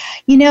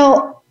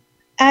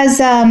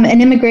 As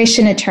an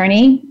immigration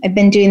attorney, I've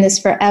been doing this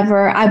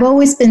forever. I've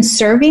always been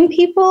serving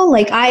people.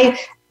 Like I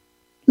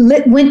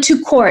went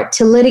to court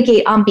to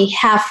litigate on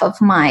behalf of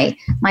my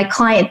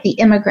client, the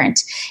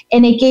immigrant.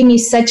 And it gave me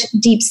such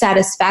deep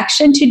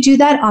satisfaction to do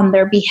that on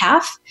their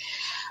behalf.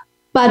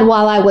 But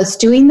while I was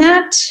doing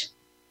that,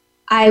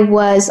 I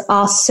was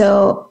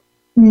also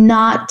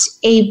not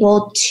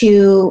able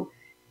to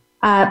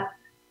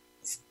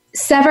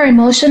sever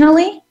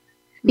emotionally,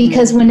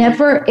 because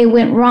whenever it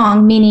went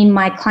wrong, meaning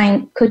my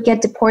client could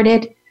get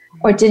deported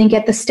or didn't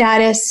get the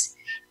status,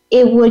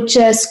 it would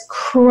just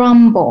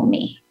crumble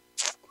me.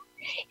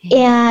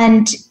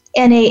 And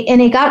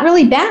it got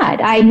really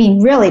bad. I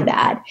mean, really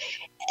bad.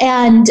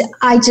 And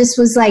I just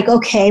was like,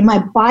 okay, my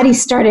body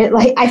started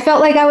like, I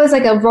felt like I was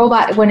like a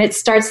robot when it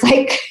starts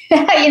like,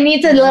 you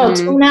need a little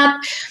tune up.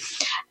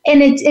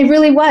 And it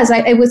really was.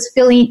 I was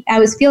feeling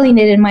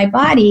it in my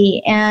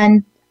body.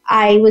 And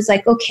I was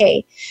like,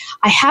 okay,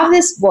 I have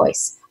this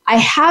voice. I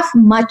have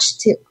much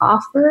to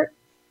offer.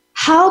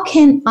 How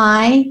can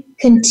I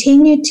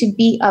continue to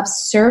be of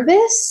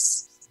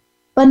service,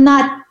 but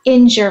not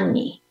injure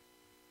me,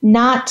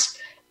 not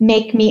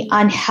make me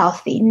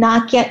unhealthy,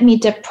 not get me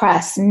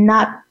depressed,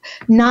 not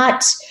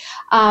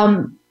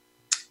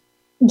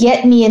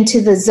get me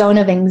into the zone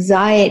of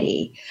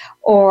anxiety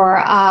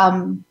or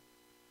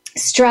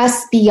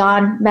stress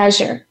beyond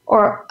measure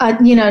or,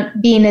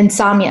 being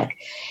insomniac.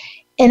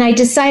 And I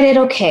decided,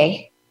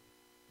 okay,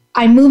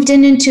 I moved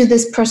into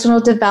this personal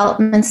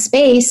development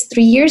space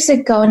 3 years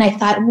ago, and I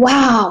thought,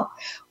 wow,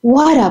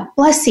 what a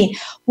blessing.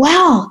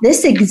 Wow,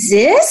 this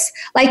exists?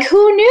 Like,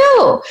 who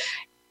knew?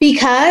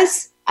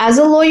 Because as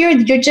a lawyer,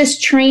 you're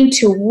just trained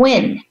to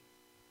win,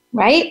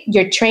 right?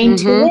 You're trained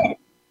to win.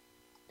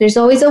 There's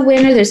always a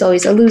winner. There's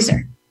always a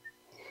loser.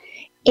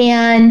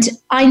 And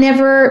I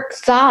never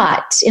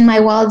thought in my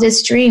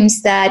wildest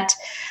dreams that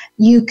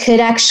you could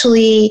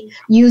actually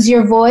use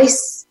your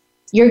voice,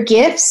 your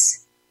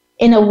gifts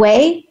in a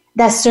way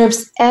that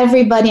serves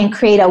everybody and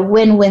create a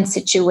win-win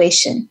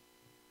situation.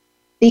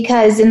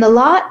 Because in the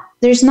law,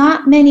 there's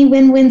not many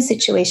win-win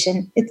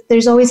situations.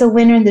 There's always a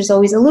winner and there's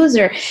always a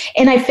loser.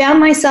 And I found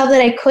myself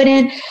that I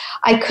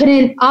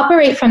couldn't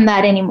operate from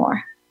that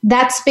anymore.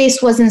 That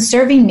space wasn't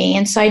serving me.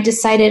 And so I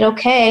decided,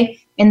 okay,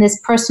 in this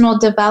personal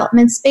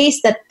development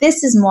space, that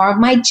this is more of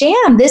my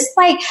jam.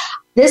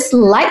 This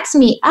lights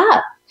me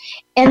up.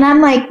 And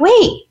I'm like,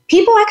 wait,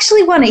 people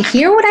actually want to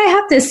hear what I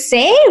have to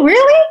say?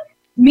 Really?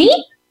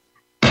 Me?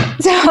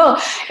 So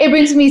it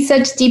brings me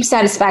such deep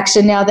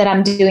satisfaction now that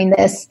I'm doing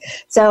this.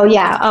 So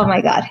yeah, oh my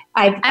God.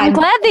 I'm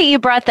glad that you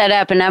brought that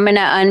up, and I'm going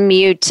to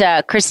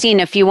unmute Christine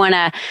if you want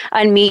to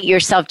unmute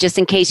yourself just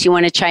in case you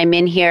want to chime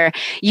in here.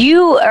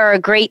 You are a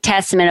great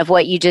testament of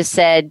what you just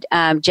said,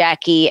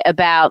 Jackie,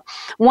 about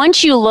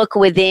once you look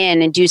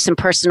within and do some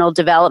personal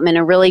development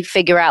and really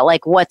figure out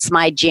like what's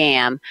my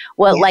jam,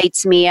 what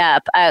lights me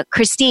up.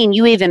 Christine,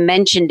 you even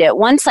mentioned it.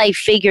 Once I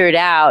figured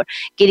out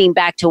getting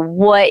back to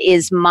what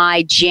is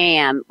my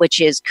jam, which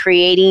is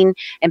creating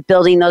and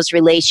building those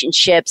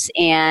relationships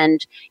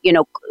and,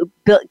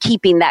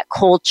 keeping that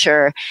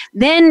culture,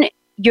 then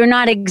you're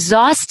not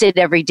exhausted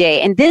every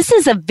day. And this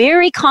is a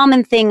very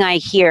common thing I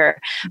hear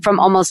from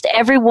almost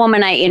every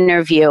woman I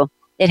interview.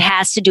 It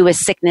has to do with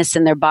sickness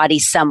in their body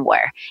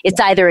somewhere. It's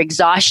either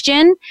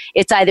exhaustion,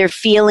 it's either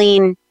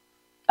feeling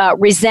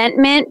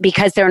resentment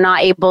because they're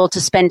not able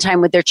to spend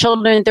time with their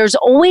children. There's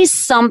always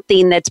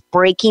something that's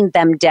breaking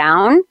them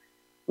down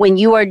when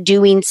you are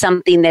doing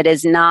something that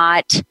is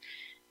not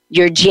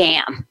your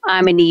jam.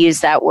 I'm going to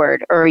use that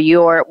word, or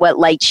what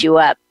lights you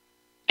up.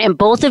 And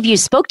both of you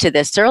spoke to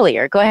this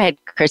earlier. Go ahead,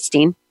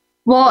 Christine.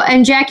 Well,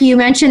 and Jackie, you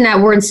mentioned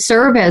that word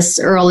service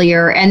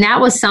earlier, and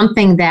that was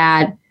something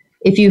that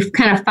if you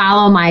kind of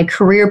follow my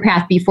career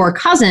path before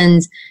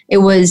Cousins, it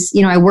was,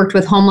 I worked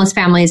with homeless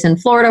families in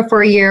Florida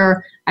for a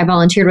year. I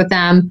volunteered with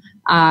them.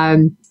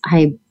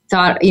 I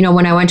thought,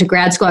 when I went to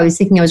grad school, I was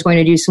thinking I was going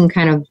to do some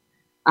kind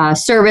of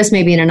service,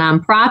 maybe in a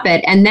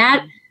nonprofit. And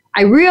that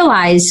I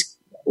realized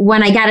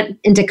when I got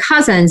into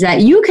Cousins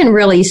that you can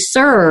really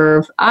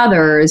serve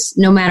others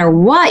no matter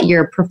what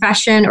your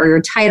profession or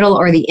your title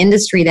or the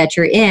industry that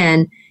you're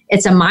in.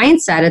 It's a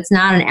mindset. It's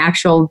not an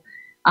actual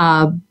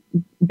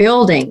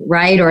building,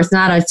 right? Or it's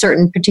not a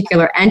certain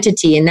particular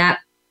entity. And that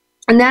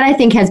I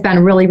think has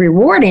been really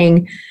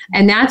rewarding.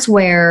 And that's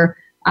where,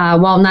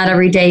 while not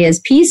every day is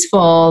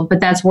peaceful, but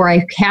that's where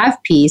I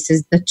have peace,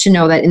 is to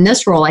know that in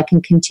this role I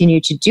can continue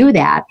to do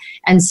that.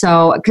 And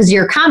so, because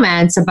your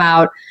comments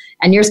about,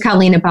 and yours,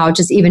 Colleen, about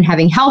just even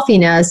having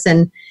healthiness,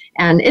 and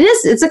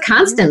it's a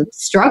constant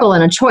struggle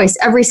and a choice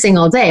every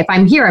single day. If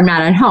I'm here, I'm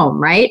not at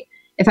home, right?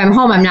 If I'm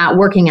home, I'm not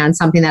working on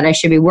something that I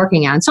should be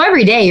working on. So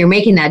every day you're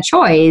making that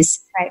choice.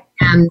 Right.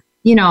 And,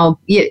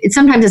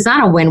 sometimes it's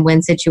not a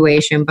win-win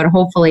situation, but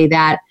hopefully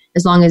that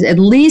as long as, at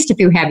least if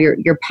you have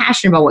you're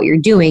passionate about what you're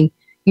doing,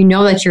 you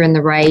know that you're in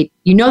the right,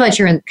 you know that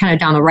you're in kind of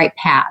down the right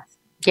path.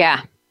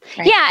 Yeah.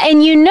 Right. Yeah,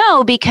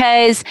 and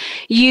because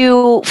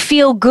you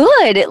feel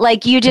good,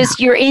 like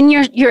you're in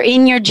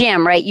your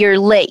gym, right? You're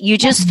lit. You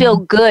just feel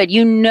good.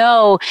 You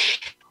know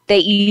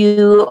that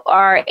you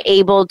are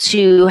able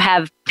to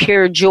have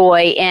pure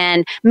joy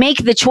and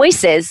make the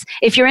choices.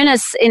 If you're in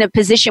a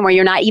position where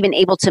you're not even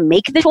able to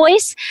make the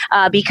choice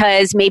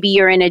because maybe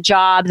you're in a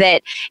job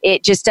that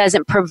it just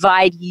doesn't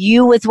provide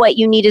you with what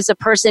you need as a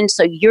person,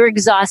 so you're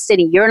exhausted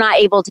and you're not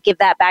able to give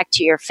that back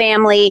to your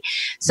family.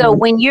 So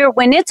when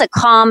it's a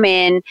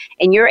common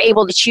and you're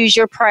able to choose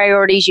your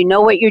priorities, you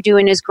know what you're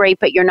doing is great,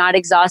 but you're not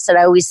exhausted.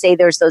 I always say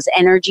there's those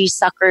energy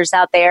suckers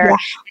out there that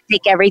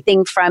take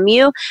everything from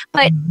you.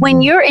 But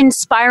when you're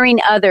inspiring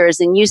others,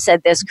 and you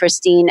said this,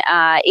 Christine,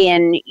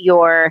 in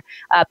your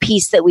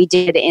piece that we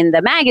did in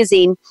the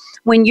magazine,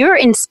 when you're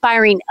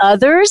inspiring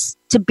others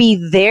to be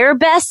their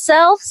best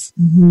selves,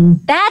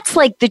 that's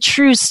like the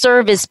true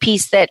service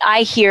piece that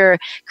I hear,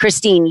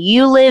 Christine,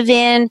 you live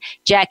in,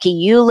 Jackie,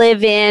 you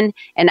live in,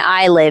 and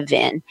I live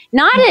in.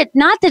 Not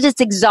that it's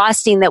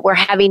exhausting that we're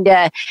having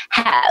to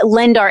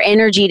lend our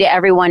energy to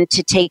everyone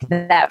to take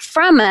that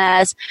from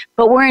us,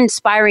 but we're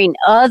inspiring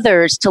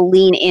others to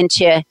lean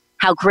into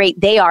how great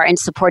they are and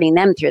supporting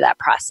them through that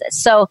process.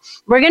 So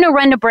we're going to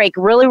run a break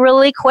really,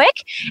 really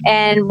quick.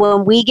 And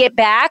when we get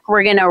back,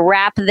 we're going to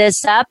wrap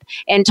this up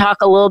and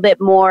talk a little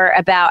bit more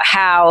about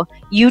how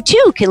you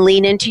too can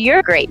lean into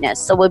your greatness.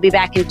 So we'll be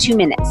back in 2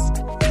 minutes.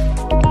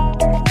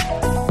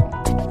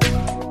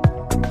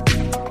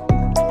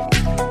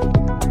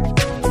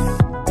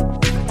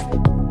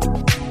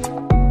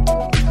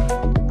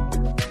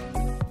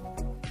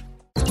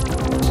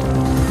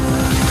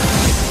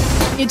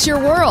 It's your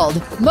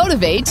world.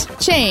 Motivate,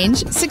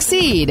 change,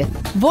 succeed.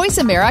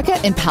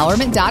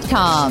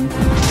 VoiceAmericaEmpowerment.com.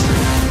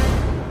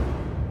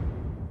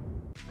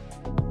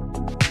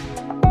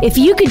 If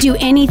you could do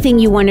anything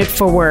you wanted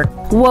for work,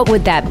 what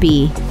would that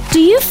be? Do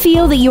you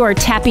feel that you are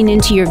tapping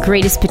into your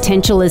greatest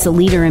potential as a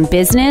leader in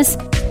business?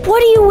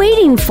 What are you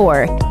waiting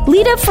for?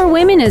 Lead Up for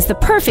Women is the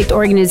perfect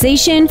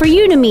organization for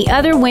you to meet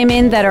other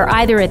women that are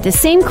either at the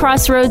same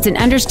crossroads and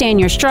understand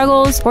your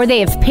struggles, or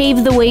they have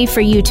paved the way for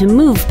you to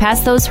move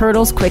past those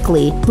hurdles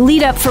quickly.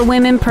 Lead Up for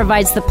Women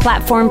provides the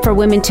platform for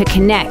women to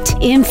connect,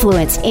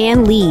 influence,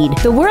 and lead.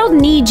 The world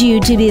needs you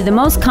to be the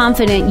most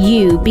confident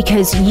you,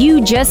 because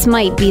you just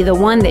might be the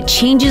one that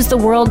changes the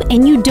world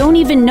and you don't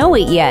even know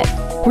it yet.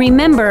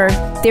 Remember,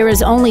 there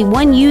is only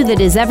one you that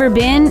has ever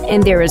been,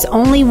 and there is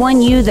only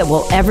one you that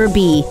will ever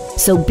be.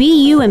 So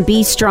be you and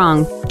be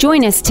strong.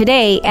 Join us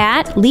today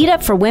at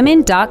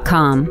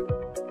leadupforwomen.com.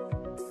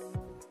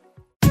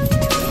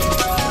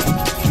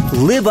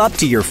 Live up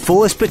to your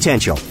fullest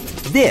potential.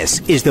 This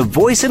is the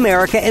Voice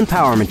America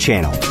Empowerment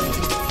Channel.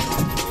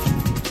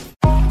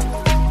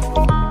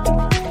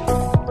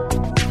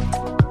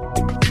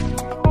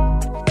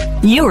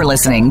 You are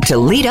listening to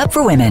Lead Up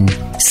for Women.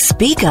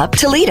 Speak up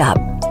to lead up.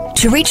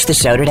 To reach the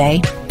show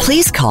today,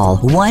 please call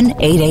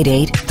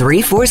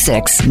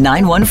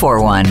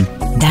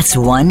 1-888-346-9141. That's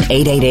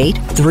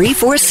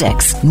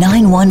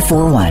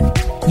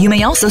 1-888-346-9141. You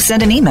may also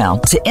send an email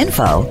to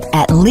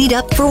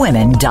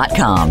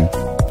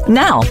info@leadupforwomen.com.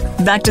 Now,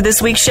 back to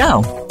this week's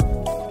show.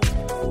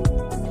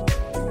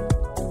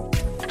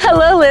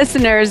 Hello,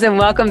 listeners, and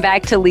welcome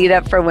back to Lead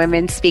Up for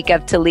Women, Speak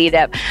Up to Lead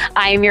Up.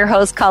 I am your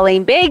host,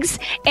 Colleen Biggs,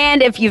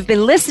 and if you've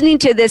been listening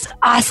to this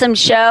awesome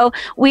show,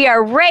 we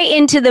are right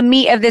into the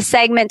meat of this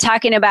segment,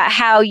 talking about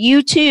how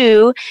you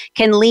too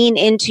can lean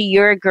into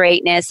your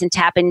greatness and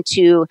tap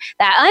into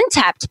that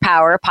untapped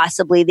power,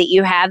 possibly, that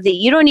you have that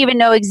you don't even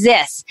know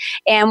exists.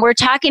 And we're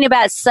talking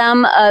about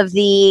some of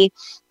the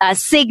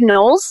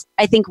signals,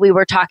 I think we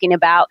were talking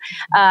about,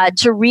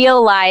 to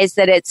realize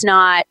that it's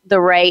not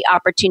the right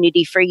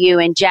opportunity for you.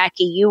 And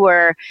Jackie, you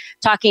were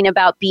talking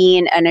about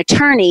being an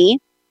attorney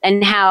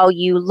and how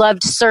you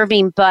loved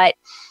serving, but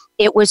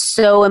it was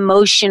so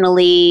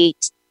emotionally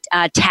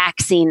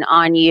taxing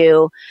on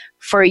you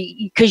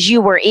because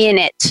you were in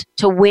it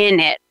to win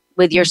it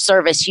with your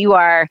service. You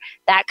are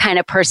that kind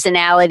of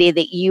personality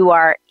that you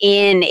are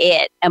in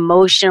it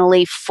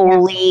emotionally,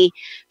 fully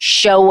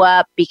show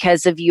up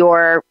because of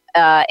your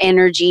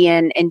energy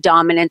and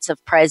dominance of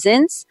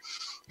presence.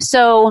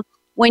 So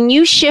when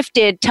you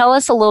shifted, tell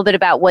us a little bit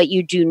about what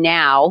you do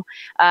now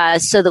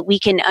so that we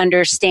can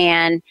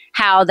understand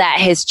how that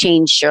has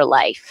changed your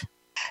life.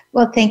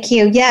 Well, thank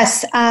you.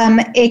 Yes,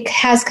 it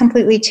has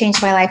completely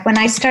changed my life. When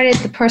I started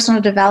the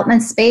personal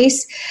development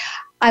space,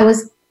 I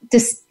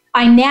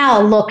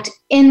now looked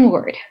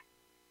inward.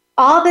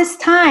 All this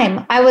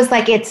time, I was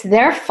like, it's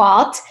their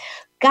fault.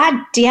 God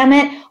damn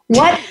it.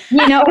 What,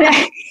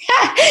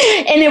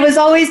 and it was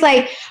always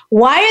like,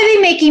 why are they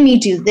making me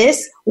do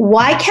this?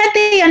 Why can't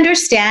they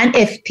understand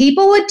if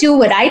people would do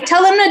what I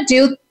tell them to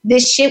do,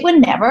 this shit would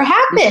never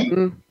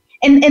happen.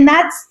 Mm-hmm. And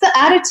that's the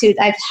attitude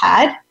I've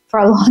had for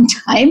a long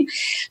time.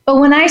 But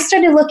when I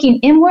started looking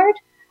inward,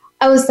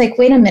 I was like,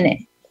 wait a minute,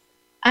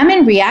 I'm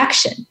in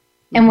reaction.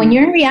 And when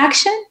you're in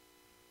reaction,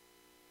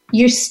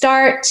 you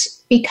start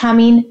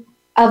becoming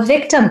a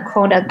victim,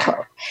 quote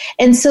unquote.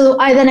 And so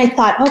I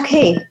thought,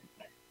 okay,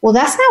 well,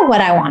 that's not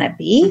what I want to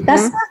be. Mm-hmm.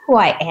 That's not who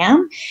I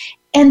am.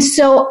 And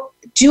so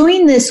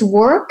doing this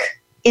work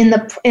in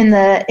the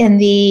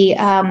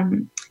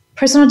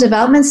personal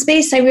development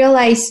space, I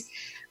realized,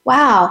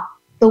 wow,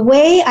 the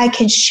way I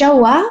can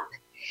show up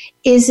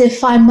is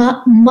if I'm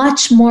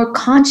much more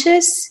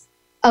conscious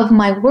of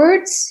my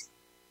words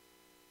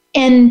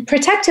and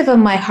protective of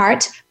my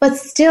heart, but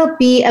still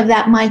be of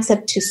that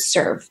mindset to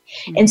serve.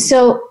 Mm-hmm. And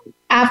so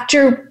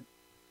after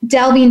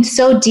delving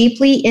so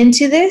deeply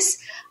into this,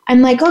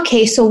 I'm like,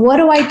 okay, so what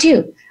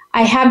do?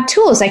 I have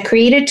tools. I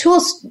created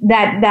tools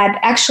that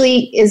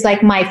actually is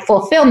like my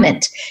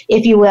fulfillment,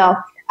 if you will.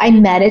 I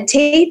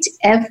meditate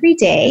every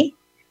day.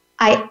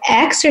 I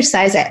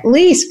exercise at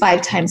least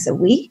 5 times a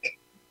week.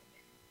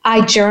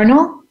 I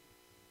journal,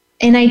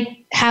 and I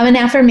have an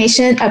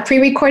affirmation, a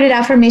pre-recorded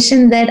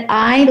affirmation that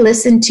I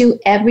listen to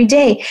every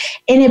day.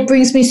 And it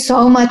brings me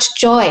so much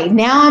joy.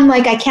 Now I'm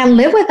like, I can't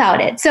live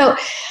without it. So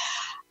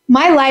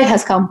my life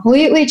has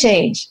completely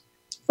changed.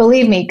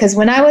 Believe me, because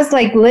when I was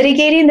like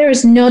litigating, there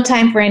was no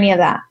time for any of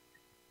that.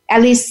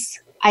 At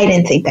least I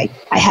didn't think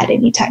I had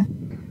any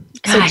time.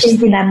 Gosh. So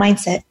changing that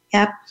mindset.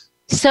 Yep.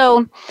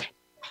 So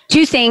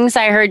 2 things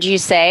I heard you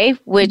say,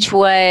 which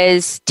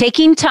was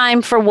taking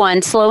time for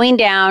one, slowing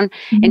down,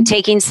 mm-hmm. and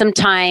taking some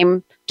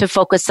time to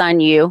focus on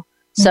you.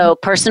 So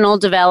personal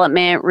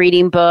development,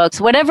 reading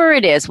books, whatever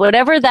it is,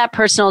 whatever that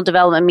personal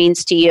development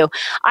means to you.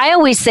 I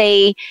always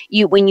say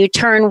when you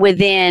turn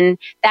within,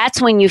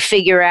 that's when you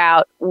figure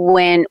out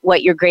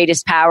what your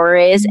greatest power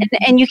is.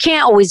 And you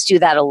can't always do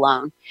that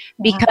alone,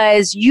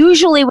 because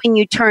usually when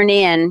you turn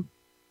in,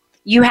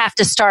 you have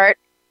to start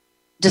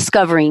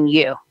discovering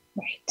you.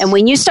 Right. And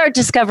when you start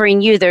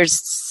discovering you, there's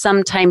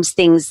sometimes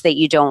things that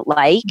you don't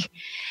like,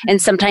 and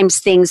sometimes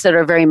things that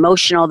are very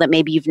emotional that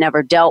maybe you've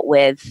never dealt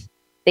with,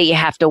 that you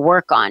have to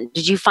work on.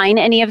 Did you find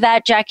any of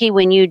that, Jackie,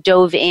 when you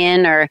dove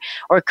in, or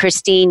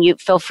Christine, you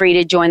feel free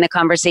to join the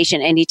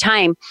conversation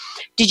anytime.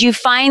 Did you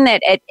find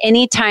that at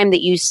any time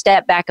that you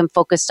stepped back and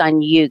focused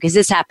on you, because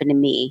this happened to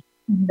me,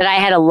 mm-hmm. that I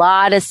had a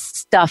lot of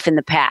stuff in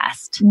the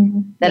past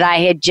mm-hmm. that I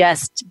had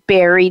just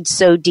buried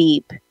so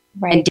deep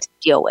right. and didn't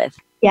deal with?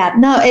 Yeah,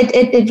 no,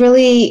 it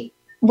really,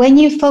 when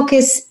you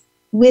focus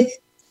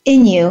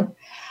within you,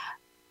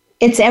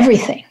 it's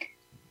everything.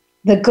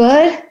 The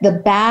good, the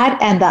bad,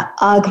 and the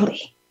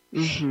ugly.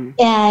 Mm-hmm.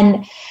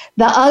 And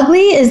the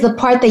ugly is the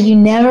part that you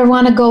never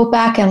want to go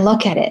back and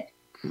look at it.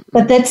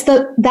 But that's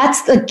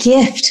the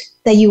gift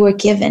that you were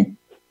given.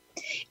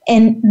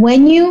 And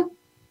when you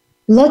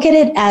look at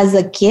it as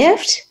a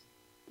gift,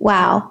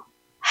 wow,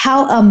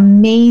 how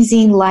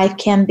amazing life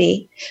can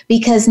be.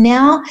 Because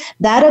now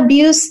that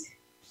abuse,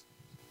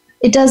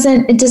 it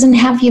doesn't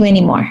have you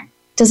anymore.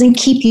 It doesn't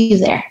keep you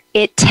there.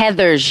 It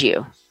tethers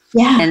you.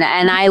 Yeah.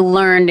 And I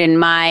learned in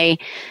my,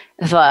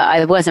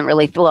 I wasn't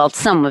really, well,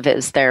 some of it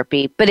was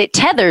therapy, but it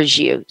tethers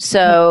you.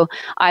 So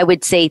I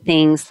would say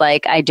things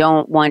like, I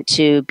don't want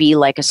to be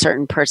like a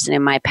certain person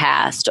in my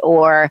past,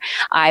 or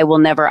I will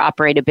never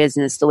operate a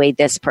business the way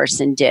this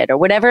person did, or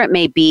whatever it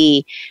may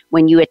be.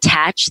 When you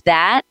attach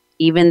that,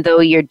 even though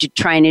you're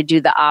trying to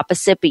do the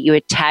opposite, but you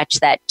attach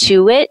that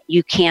to it,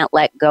 you can't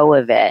let go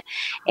of it.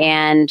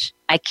 And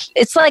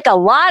it's like a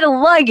lot of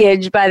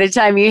luggage by the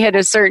time you hit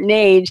a certain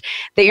age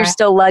that you're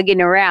still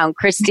lugging around.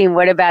 Christine,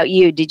 what about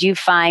you? Did you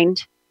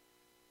find?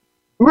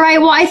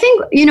 Right. Well, I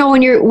think,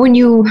 when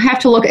you have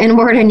to look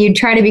inward and you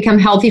try to become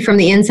healthy from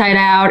the inside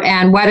out,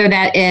 and whether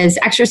that is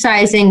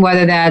exercising,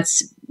 whether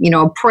that's,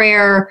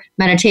 prayer,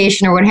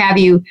 meditation, or what have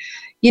you,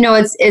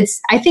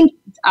 it's, I think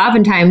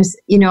oftentimes,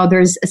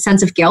 there's a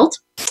sense of guilt,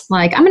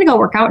 like I'm going to go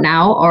work out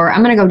now, or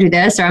I'm going to go do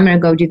this, or I'm going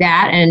to go do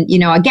that. And,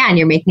 again,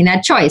 you're making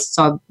that choice.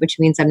 So, which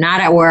means I'm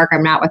not at work,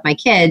 I'm not with my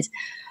kids.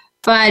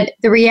 But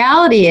the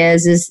reality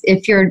is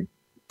if you're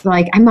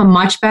like, I'm a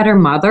much better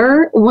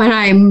mother when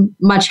I'm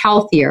much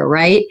healthier,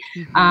 right?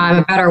 Mm-hmm. I'm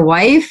a better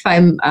wife.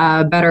 I'm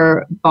a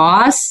better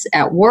boss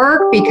at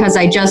work because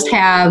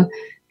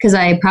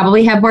I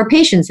probably have more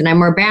patience and I'm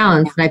more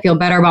balanced and I feel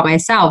better about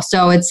myself.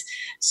 So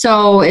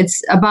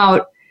it's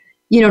about,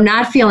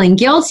 not feeling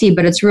guilty,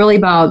 but it's really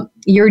about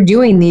you're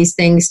doing these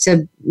things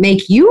to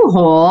make you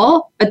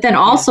whole, but then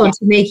also to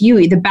make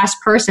you the best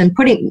person,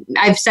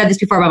 I've said this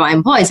before about my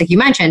employees, like you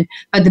mentioned,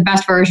 but the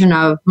best version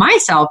of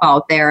myself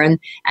out there. And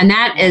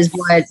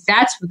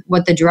that's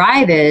what the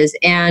drive is.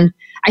 And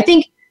I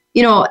think,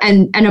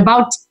 and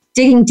about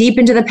digging deep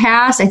into the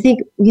past, I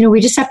think, we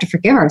just have to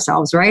forgive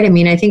ourselves, right? I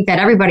mean, I think that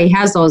everybody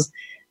has those,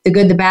 the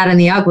good, the bad, and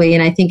the ugly.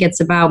 And I think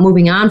it's about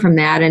moving on from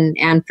that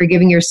and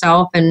forgiving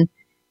yourself and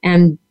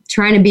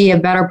trying to be a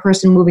better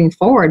person moving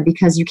forward,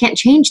 because you can't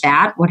change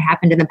that. What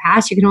happened in the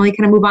past, you can only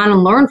kind of move on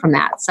and learn from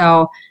that.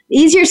 So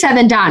easier said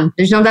than done.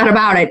 There's no doubt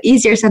about it.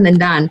 Easier said than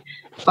done.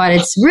 But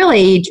it's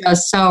really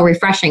just so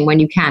refreshing when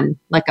you can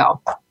let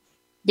go.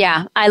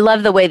 Yeah, I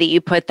love the way that you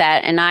put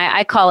that. And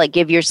I call it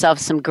give yourself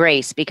some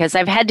grace, because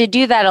I've had to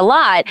do that a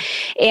lot.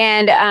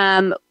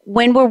 And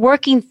when we're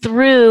working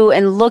through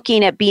and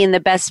looking at being the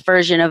best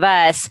version of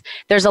us,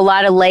 there's a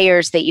lot of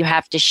layers that you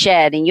have to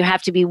shed, and you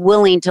have to be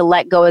willing to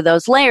let go of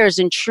those layers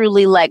and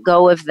truly let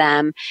go of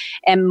them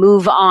and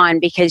move on,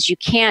 because you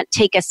can't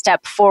take a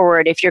step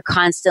forward if you're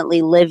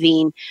constantly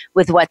living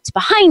with what's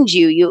behind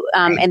you.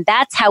 And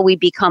that's how we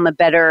become a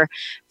better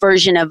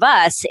version of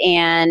us.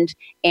 And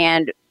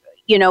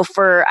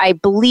I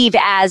believe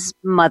as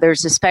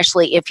mothers,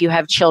 especially if you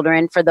have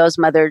children, for those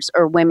mothers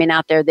or women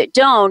out there that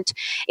don't,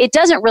 it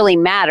doesn't really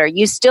matter.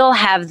 You still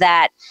have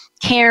that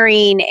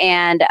caring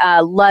and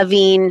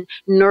loving,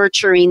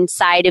 nurturing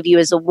side of you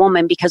as a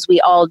woman, because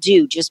we all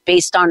do, just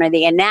based on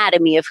the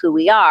anatomy of who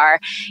we are.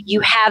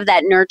 You have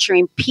that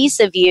nurturing piece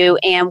of you,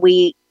 and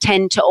we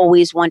tend to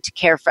always want to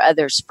care for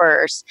others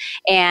first.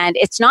 And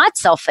it's not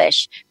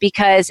selfish,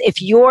 because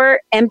if you're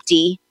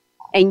empty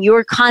and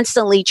you're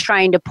constantly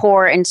trying to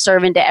pour and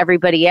serve into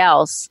everybody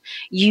else,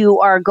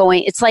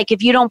 it's like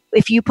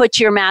if you put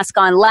your mask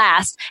on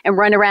last and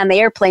run around the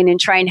airplane and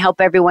try and help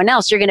everyone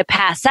else, you're going to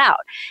pass out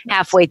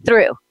halfway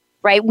through,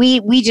 right?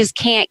 We just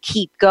can't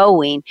keep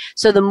going.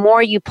 So the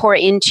more you pour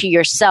into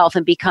yourself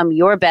and become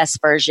your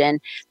best version,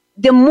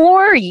 the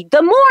more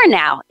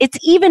now, it's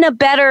even a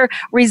better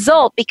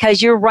result,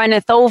 because you're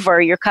runneth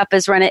over, your cup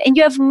is runneth, and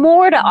you have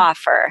more to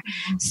offer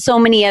so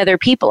many other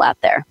people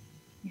out there.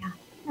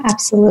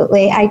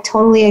 Absolutely. I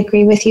totally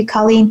agree with you,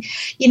 Colleen.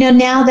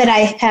 Now that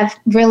I have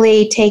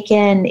really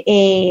taken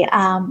I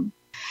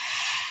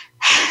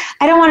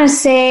don't want to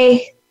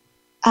say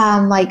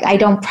like I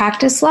don't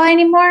practice law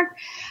anymore.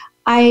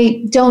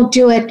 I don't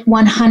do it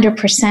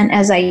 100%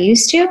 as I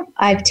used to.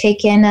 I've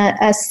taken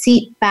a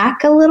seat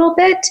back a little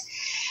bit,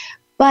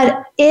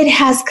 but it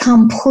has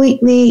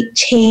completely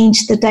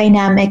changed the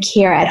dynamic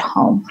here at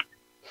home.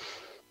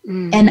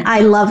 And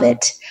I love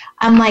it.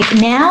 I'm like,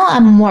 now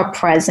I'm more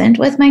present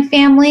with my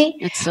family.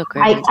 It's so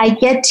great. I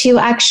get to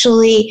I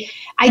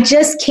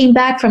just came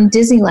back from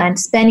Disneyland,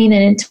 spending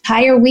an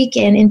entire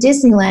weekend in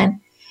Disneyland,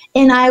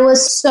 and I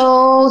was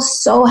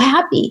so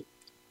happy.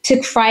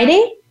 Took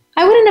Friday.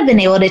 I wouldn't have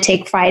been able to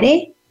take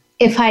Friday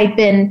if I'd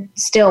been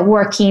still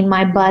working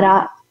my butt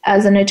off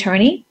as an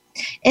attorney.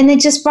 And it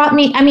just brought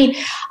me,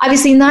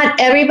 obviously not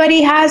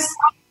everybody has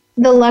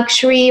the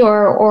luxury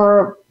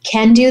or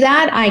can do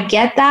that. I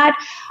get that.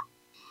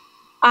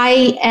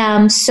 I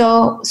am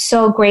so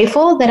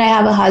grateful that I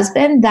have a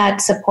husband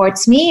that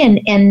supports me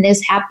and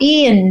is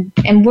happy, and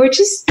we're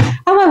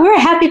a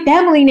happy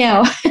family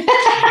now.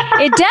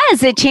 It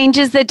does. It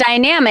changes the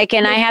dynamic.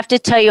 And I have to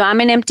tell you, I'm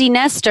an empty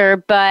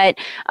nester, but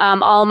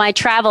all my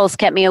travels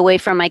kept me away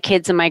from my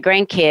kids and my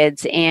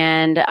grandkids.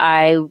 And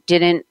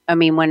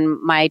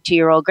when my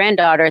 2-year-old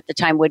granddaughter at the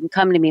time wouldn't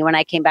come to me when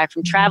I came back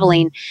from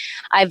traveling,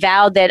 I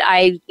vowed that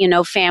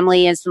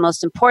family is the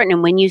most important.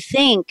 And when you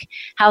think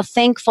how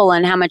thankful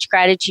and how much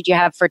gratitude you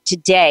have for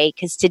today,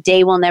 because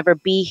today will never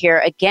be here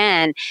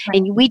again,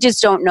 and we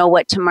just don't know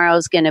what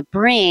tomorrow's going to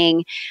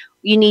bring,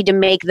 you need to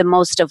make the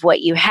most of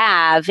what you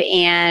have.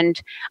 And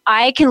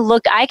I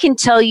can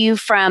tell you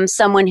from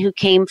someone who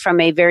came from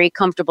a very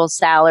comfortable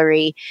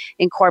salary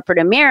in corporate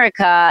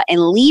America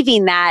and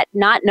leaving that,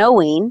 not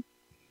knowing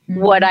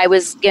what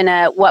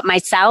my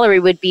salary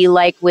would be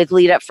like with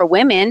Lead Up for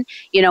Women,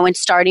 and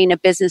starting a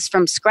business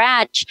from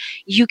scratch,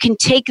 you can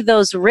take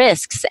those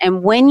risks.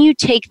 And when you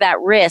take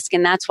that risk,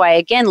 and that's why,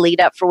 again,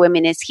 Lead Up for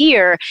Women is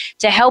here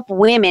to help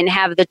women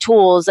have the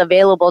tools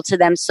available to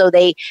them so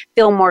they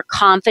feel more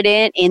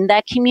confident in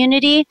that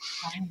community.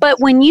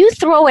 But when you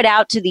throw it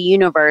out to the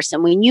universe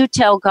and when you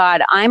tell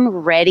God, I'm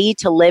ready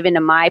to live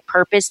into my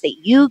purpose that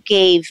you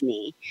gave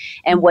me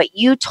and what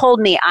you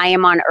told me I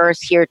am on earth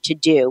here to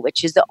do,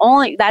 which is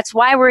that's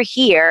why we're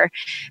here,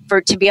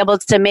 to be able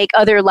to make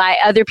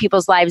other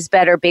people's lives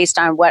better based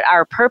on what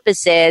our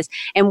purpose is.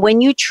 And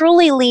when you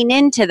truly lean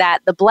into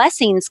that, the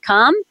blessings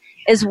come,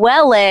 as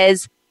well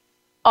as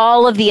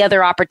all of the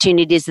other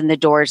opportunities and the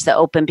doors that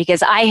open.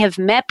 Because I have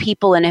met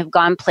people and have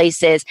gone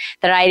places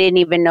that I didn't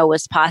even know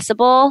was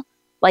possible,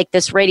 like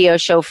this radio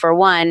show for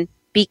one,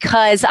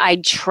 because I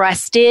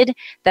trusted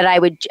that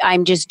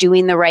I'm just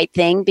doing the right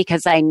thing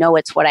because I know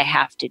it's what I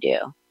have to do.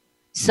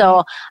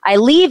 So I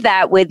leave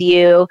that with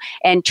you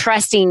and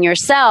trusting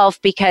yourself,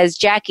 because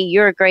Jackie,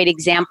 you're a great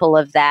example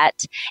of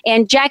that.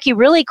 And Jackie,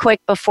 really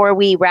quick before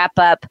we wrap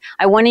up,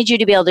 I wanted you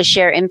to be able to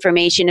share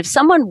information. If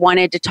someone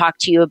wanted to talk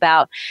to you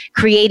about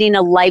creating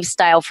a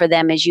lifestyle for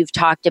them, as you've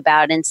talked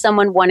about, and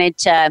someone wanted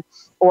to,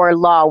 or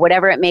law,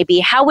 whatever it may be,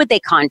 how would they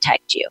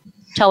contact you?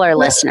 Tell our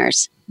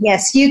listeners.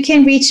 Yes, you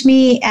can reach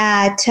me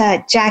at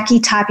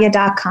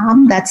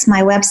JackieTapia.com. That's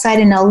my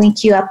website, and I'll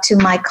link you up to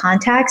my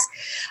contacts.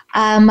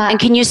 And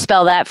can you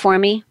spell that for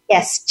me?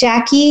 Yes,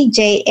 Jackie,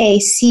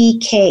 Jackie,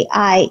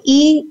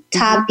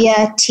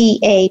 Tapia,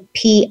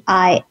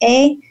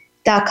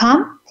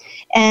 Tapia.com.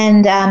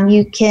 And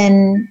you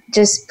can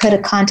just put a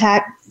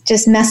contact,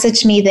 just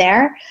message me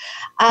there.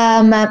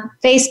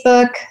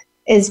 Facebook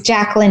is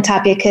Jacqueline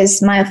Tapia,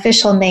 because my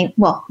official name,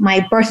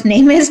 my birth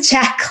name is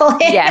Jacqueline.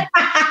 Yeah.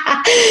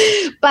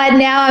 But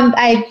now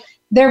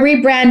they're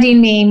rebranding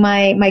me.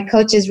 My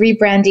coach is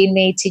rebranding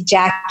me to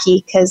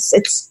Jackie because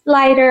it's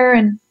lighter,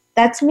 and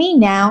that's me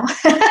now.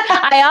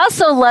 I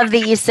also love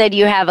that you said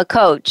you have a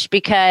coach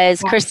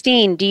because,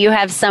 Christine, do you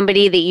have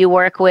somebody that you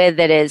work with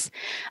that is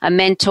a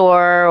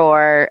mentor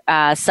or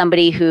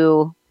somebody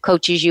who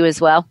coaches you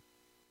as well?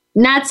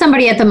 Not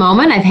somebody at the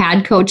moment. I've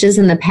had coaches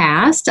in the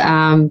past,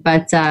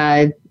 but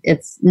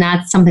it's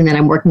not something that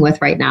I'm working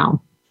with right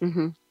now.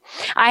 Mm-hmm.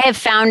 I have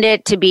found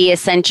it to be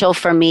essential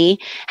for me,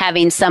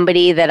 having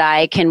somebody that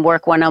I can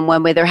work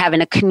one-on-one with or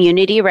having a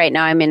community. Right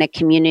now I'm in a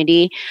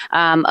community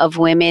of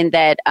women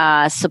that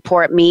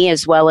support me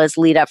as well as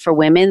Lead Up for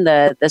Women,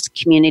 this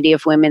community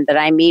of women that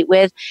I meet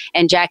with.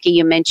 And Jackie,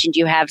 you mentioned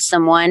you have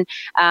someone.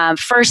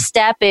 First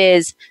step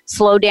is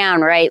slow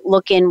down, right?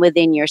 Look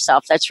within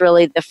yourself. That's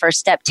really the first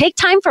step. Take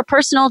time for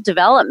personal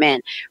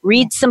development.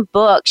 Read some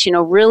books,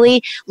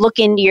 really look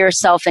into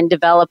yourself and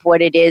develop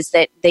what it is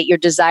that your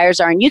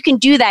desires are. And you can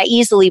do that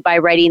easily by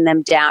writing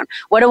them down.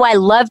 What do I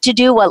love to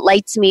do? What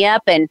lights me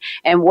up? And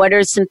what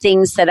are some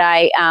things that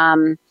I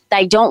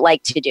don't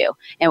like to do?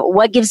 And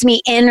what gives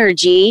me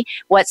energy?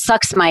 What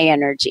sucks my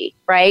energy?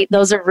 Right?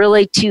 Those are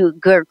really two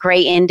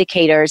great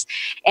indicators.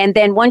 And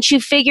then once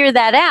you figure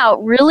that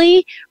out,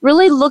 really,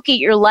 really look at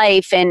your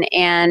life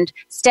and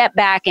step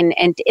back and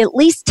at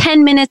least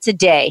 10 minutes a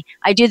day.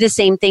 I do the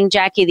same thing,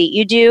 Jackie, that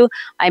you do.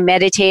 I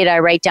meditate. I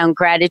write down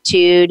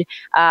gratitude.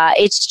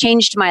 It's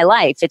changed my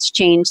life. It's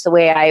changed the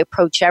way I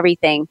approach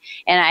everything.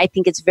 And I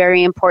think it's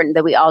very important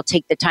that we all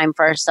take the time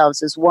for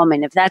ourselves as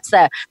women. If that's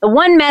the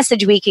one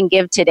message we can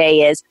give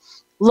today is,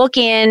 look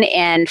in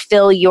and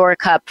fill your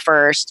cup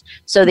first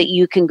so that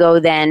you can go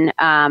then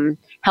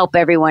help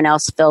everyone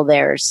else fill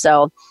theirs.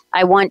 So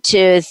I want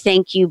to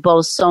thank you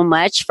both so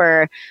much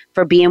for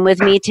being with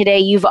me today.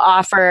 You've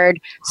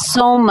offered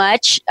so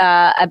much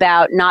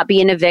about not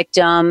being a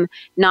victim,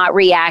 not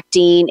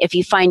reacting. If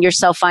you find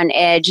yourself on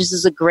edge, this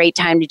is a great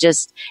time to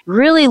just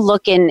really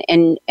look in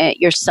at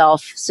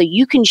yourself so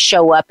you can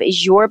show up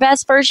as your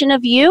best version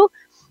of you,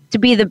 to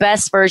be the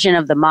best version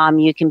of the mom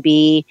you can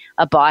be,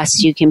 a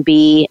boss you can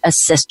be, a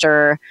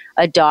sister,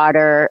 a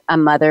daughter, a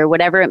mother,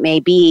 whatever it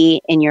may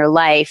be in your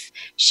life.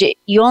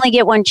 You only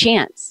get one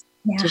chance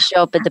to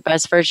show up at the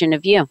best version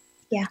of you.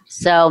 Yeah.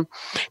 So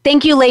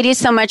thank you, ladies,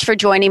 so much for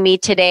joining me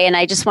today. And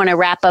I just want to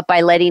wrap up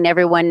by letting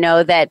everyone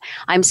know that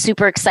I'm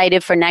super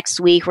excited for next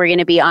week. We're going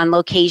to be on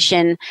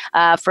location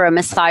for a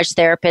massage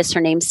therapist. Her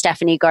name's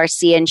Stephanie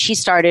Garcia, and she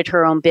started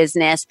her own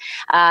business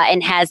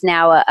and has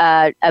now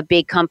a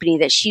big company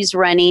that she's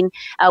running.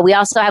 We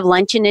also have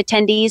luncheon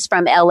attendees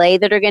from LA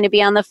that are going to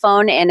be on the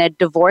phone, and a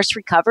divorce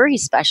recovery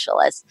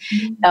specialist,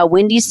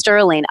 Wendy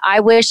Sterling. I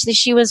wish that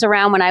she was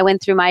around when I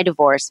went through my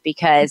divorce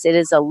because it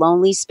is a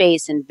lonely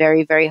space and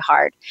very, very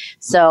hard.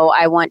 So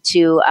I want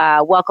to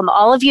welcome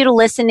all of you to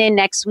listen in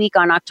next week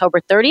on October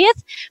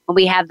 30th when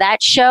we have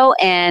that show.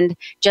 And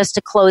just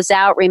to close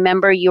out,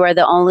 remember, you are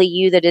the only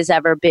you that has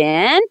ever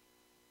been.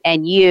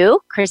 And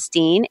you,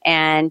 Christine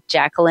and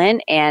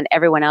Jacqueline and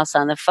everyone else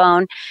on the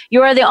phone,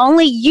 you are the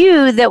only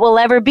you that will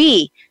ever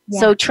be. Yeah.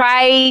 So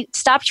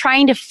stop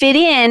trying to fit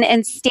in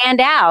and stand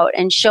out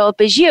and show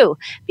up as you,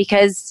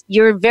 because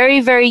you're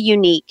very, very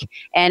unique.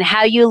 And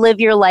how you live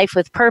your life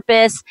with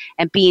purpose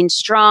and being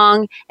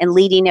strong and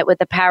leading it with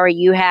the power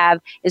you have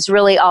is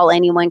really all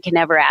anyone can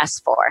ever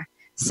ask for.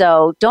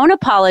 So don't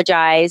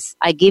apologize.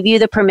 I give you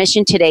the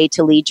permission today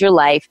to lead your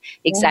life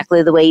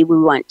exactly the way we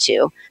want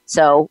to.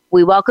 So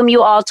we welcome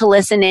you all to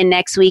listen in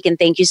next week. And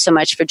thank you so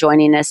much for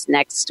joining us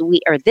next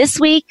week or this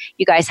week.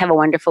 You guys have a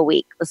wonderful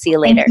week. We'll see you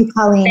later. Thank you,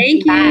 Colleen.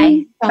 Thank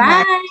you. Bye.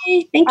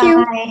 Bye. Thank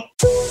you. Bye.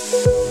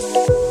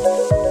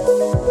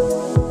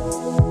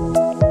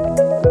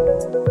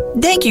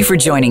 Thank you for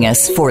joining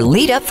us for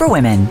Lead Up for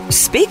Women.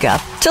 Speak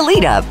up to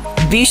lead up.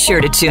 Be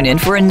sure to tune in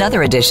for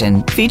another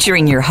edition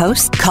featuring your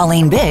host,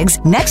 Colleen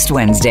Biggs, next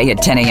Wednesday at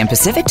 10 a.m.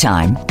 Pacific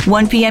Time,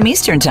 1 p.m.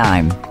 Eastern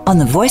Time on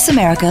the Voice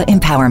America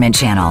Empowerment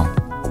Channel.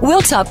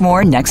 We'll talk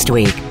more next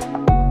week.